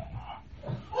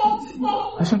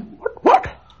 I said, what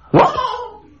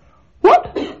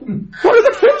is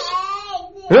that face?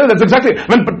 Yeah, that's exactly.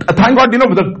 Thank God,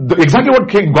 exactly what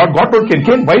God told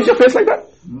Cain. Why is your face like that?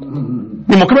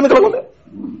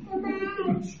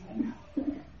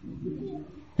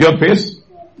 Your face.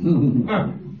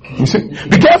 You see?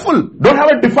 Be careful. Don't have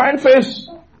a defiant face.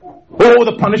 Oh,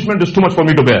 the punishment is too much for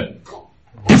me to bear.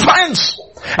 Defiance.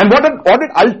 And what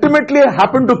did ultimately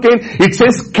happen to Cain? It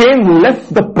says Cain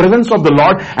left the presence of the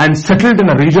Lord and settled in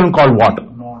a region called what?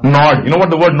 Nod. You know what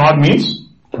the word Nod means?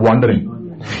 Wandering.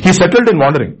 He settled in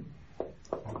wandering.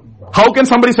 How can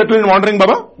somebody settle in wandering,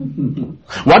 Baba?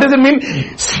 What does it mean?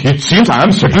 It seems I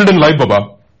am settled in life,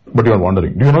 Baba, but you are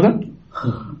wandering. Do you know that?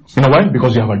 You know why?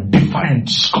 Because you have a defiant,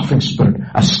 scoffing spirit,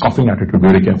 a scoffing attitude. Be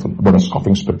very careful about a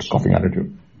scoffing spirit, scoffing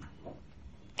attitude.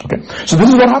 Okay. So this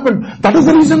is what happened. That is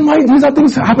the reason why these are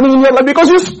things happening in your life, because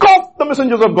you scoff the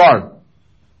messengers of God.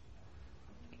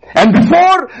 And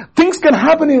before things can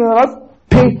happen in your life,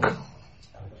 take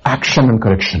action and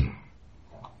correction.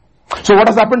 So what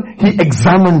has happened? He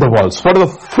examined the walls. What are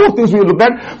the 4 things we looked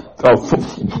at?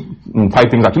 5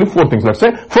 things actually, 4 things let's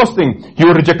say. First thing,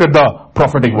 you rejected the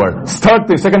prophetic word.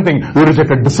 Second thing, you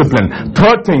rejected discipline.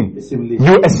 Third thing,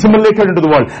 you assimilated into the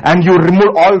world and you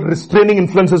removed all restraining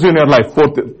influences in your life.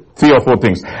 3 or 4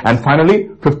 things. And finally,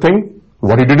 5th thing,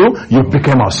 what did you do? You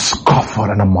became a scoffer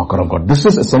and a mocker of God. This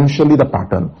is essentially the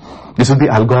pattern. This is the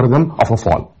algorithm of a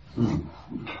fall.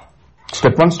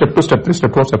 Step 1, step 2, step 3,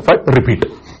 step 4, step 5, repeat.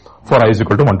 For I is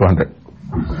equal to 1 to 100.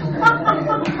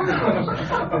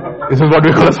 This is what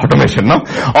we call as automation, no?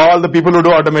 All the people who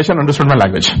do automation understood my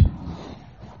language.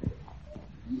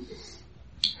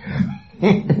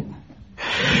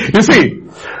 You see,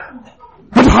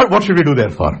 what should we do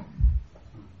therefore?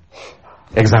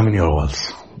 Examine your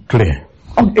walls. Today,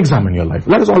 examine your life.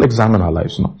 Let us all examine our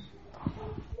lives, no?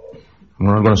 I'm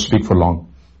not going to speak for long.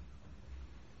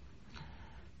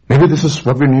 Maybe this is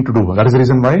what we need to do. That is the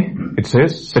reason why it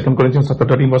says 2 Corinthians chapter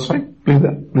 13 verse 5.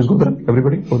 Please go there.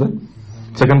 Everybody go there.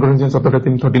 2 Corinthians chapter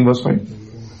 13 verse 5.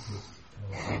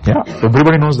 Yeah,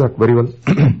 everybody knows that very well.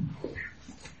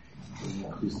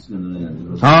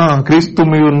 క్రీస్తు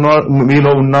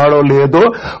మీలో ఉన్నాడో లేదో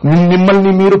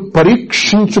మిమ్మల్ని మీరు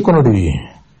పరీక్షించుకొనుడి,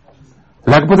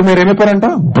 లేకపోతే మీరు ఏమైపోయారంట?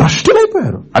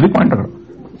 భ్రష్టులైపోయారు. అది point అక్కడ.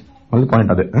 Only point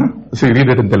are there. See, read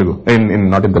it in Telugu.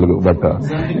 Not in Telugu, but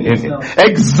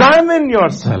examine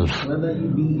yourself.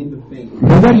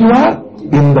 Whether you are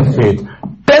in the faith.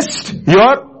 Test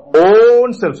your own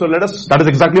self. So that is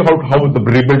exactly how the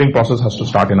rebuilding process has to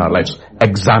start in our lives.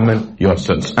 Examine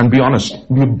yourselves and be honest.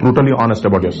 Be brutally honest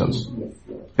about yourselves.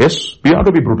 Yes, we have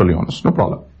to be brutally honest. No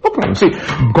problem. See,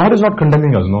 God is not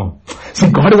condemning us, no. See,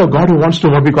 God is a God who wants to,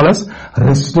 what we call as,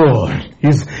 restore.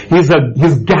 He's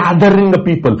gathering the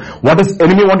people. What is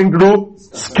enemy wanting to do?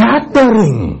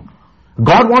 Scattering.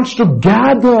 God wants to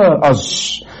gather us.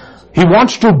 He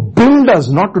wants to build us,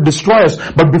 not to destroy us.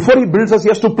 But before He builds us, He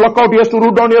has to pluck out, He has to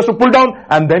root down, He has to pull down,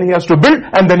 and then He has to build,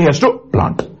 and then He has to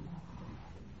plant.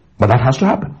 But that has to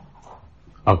happen.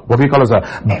 What we call as a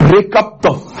break up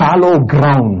the fallow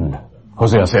ground.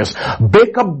 Hosea says,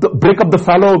 break up the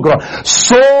fallow ground.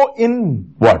 Sow in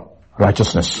what?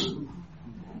 Righteousness.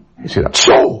 You see that?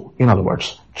 Sow, in other words.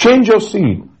 Change your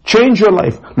seed. Change your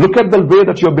life. Look at the way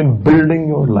that you have been building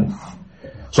your life.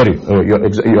 Sorry,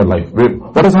 your life.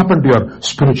 What has happened to your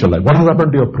spiritual life? What has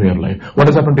happened to your prayer life? What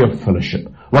has happened to your fellowship?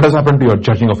 What has happened to your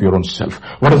judging of your own self?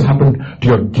 What has happened to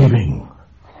your giving?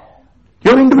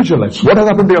 Your individual lives. What has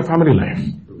happened to your family life?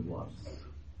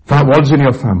 What's in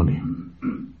your family?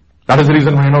 That is the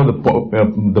reason why,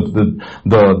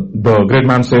 the great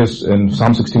man says in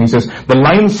Psalm 16, he says, the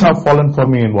lines have fallen for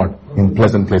me in what? In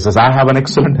pleasant places. I have an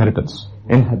excellent inheritance.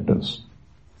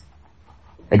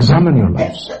 Examine your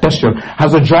lives. Test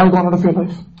has the joy gone out of your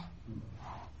life?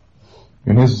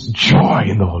 In His joy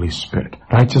in the Holy Spirit.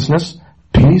 Righteousness,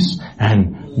 peace,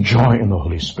 and joy in the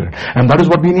Holy Spirit. And that is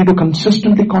what we need to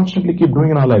constantly keep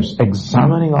doing in our lives.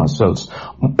 Examining ourselves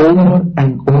over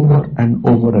and over and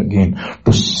over again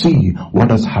to see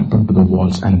what has happened to the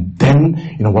walls. And then,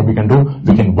 what we can do?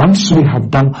 Once we have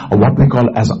done what we call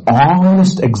as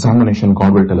honest examination,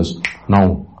 God will tell us,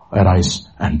 now arise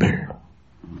and build.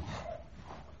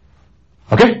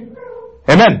 Okay?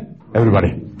 Amen, everybody.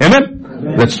 Amen?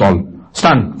 Amen. Let's all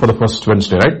stand for the first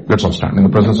Wednesday, right? Let's all stand in the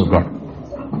presence of God.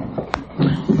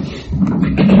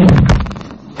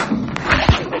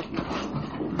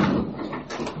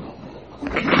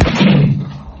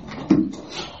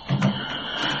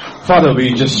 Father,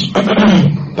 we just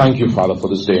thank you, Father, for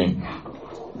this day.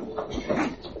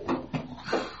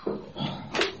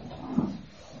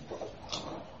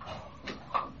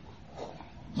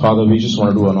 Father, we just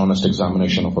want to do an honest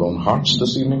examination of our own hearts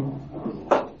this evening.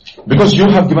 Because you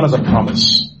have given us a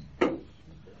promise.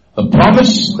 A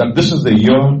promise that this is the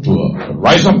year to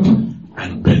rise up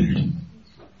and build.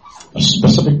 A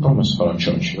specific promise for our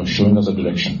church. You're showing us a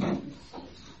direction.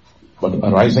 But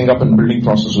a rising up and building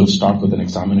process will start with an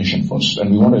examination first. And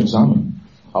we want to examine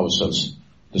ourselves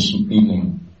this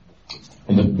evening.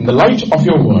 In the light of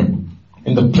your word.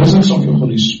 In the presence of your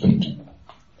Holy Spirit.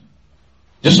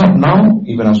 Just not now,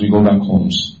 even as we go back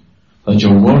homes. That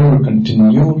your word will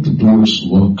continue to do its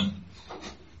work.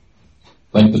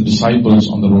 Like the disciples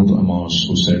on the road to Emmaus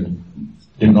who said,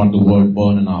 did not the word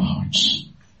burn in our hearts?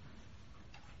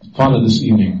 Father, this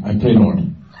evening, I pray,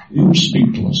 Lord, you would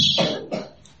speak to us.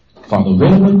 Father,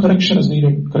 wherever correction is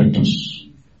needed, correct us.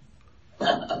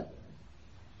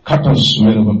 Cut us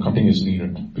wherever cutting is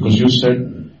needed. Because you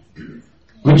said,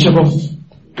 whichever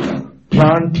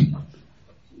plant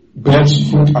bears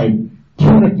fruit, I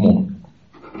prune it more,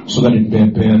 so that it may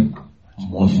bear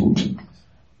more fruit.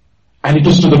 And it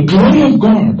is to the glory of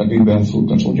God that we bear fruit.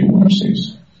 That's what your word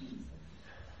says.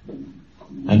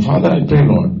 And Father, I pray,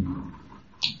 Lord,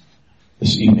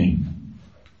 this evening,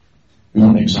 we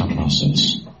want to examine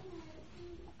ourselves.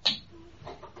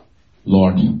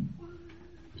 Lord,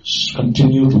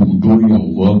 continue to do your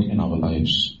work in our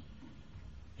lives.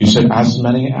 You said, as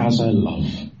many as I love,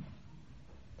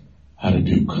 I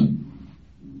rebuke.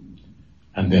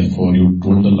 And therefore you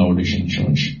told the Laodicean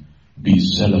church, be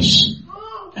zealous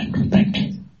and repent.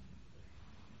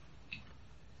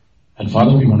 And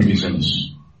Father, we want to be zealous.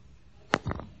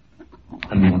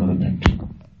 And we want to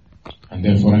repent. And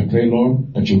therefore I pray,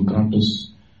 Lord, that you grant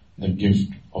us the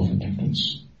gift of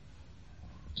repentance.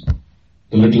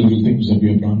 The little things that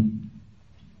we have done,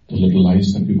 the little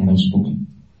lies that we might have spoken,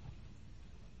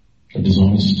 the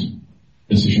dishonest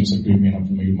decisions that we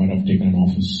might have taken in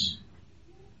office.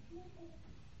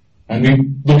 And we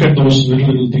look at those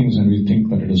little things and we think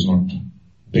that it is not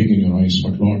big in your eyes,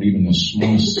 but Lord, even the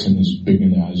smallest sin is big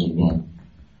in the eyes of God.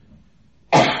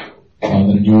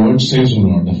 Father, your word says, O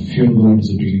Lord, the fear of the Lord is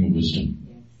the beginning of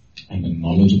wisdom, and the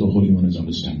knowledge of the Holy One is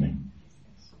understanding.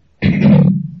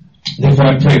 Therefore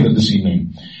I pray that this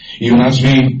evening, even as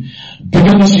we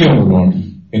begin this year, O Lord,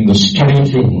 in the study of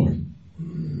your word,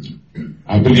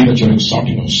 I believe that you're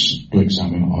exhorting us to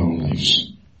examine our own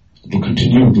lives, to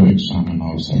continue to examine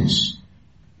ourselves,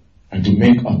 and to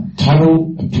make a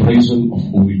thorough appraisal of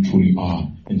who we truly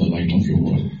are in the light of your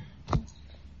word.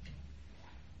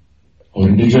 Our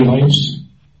individual lives,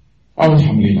 our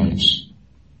family lives,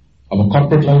 our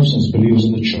corporate lives as believers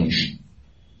in the church,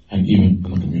 and even in the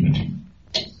community.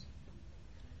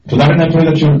 To that end, I pray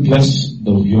that you will bless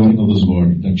the hearing of this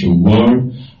word, that your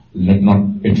word, let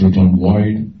not it return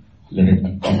void, let it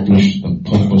accomplish the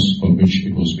purpose for which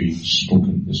it was being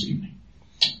spoken this evening.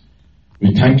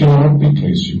 We thank you, Lord, we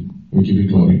praise you, we give you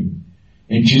glory.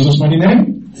 In Jesus' mighty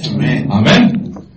name, Amen. Amen.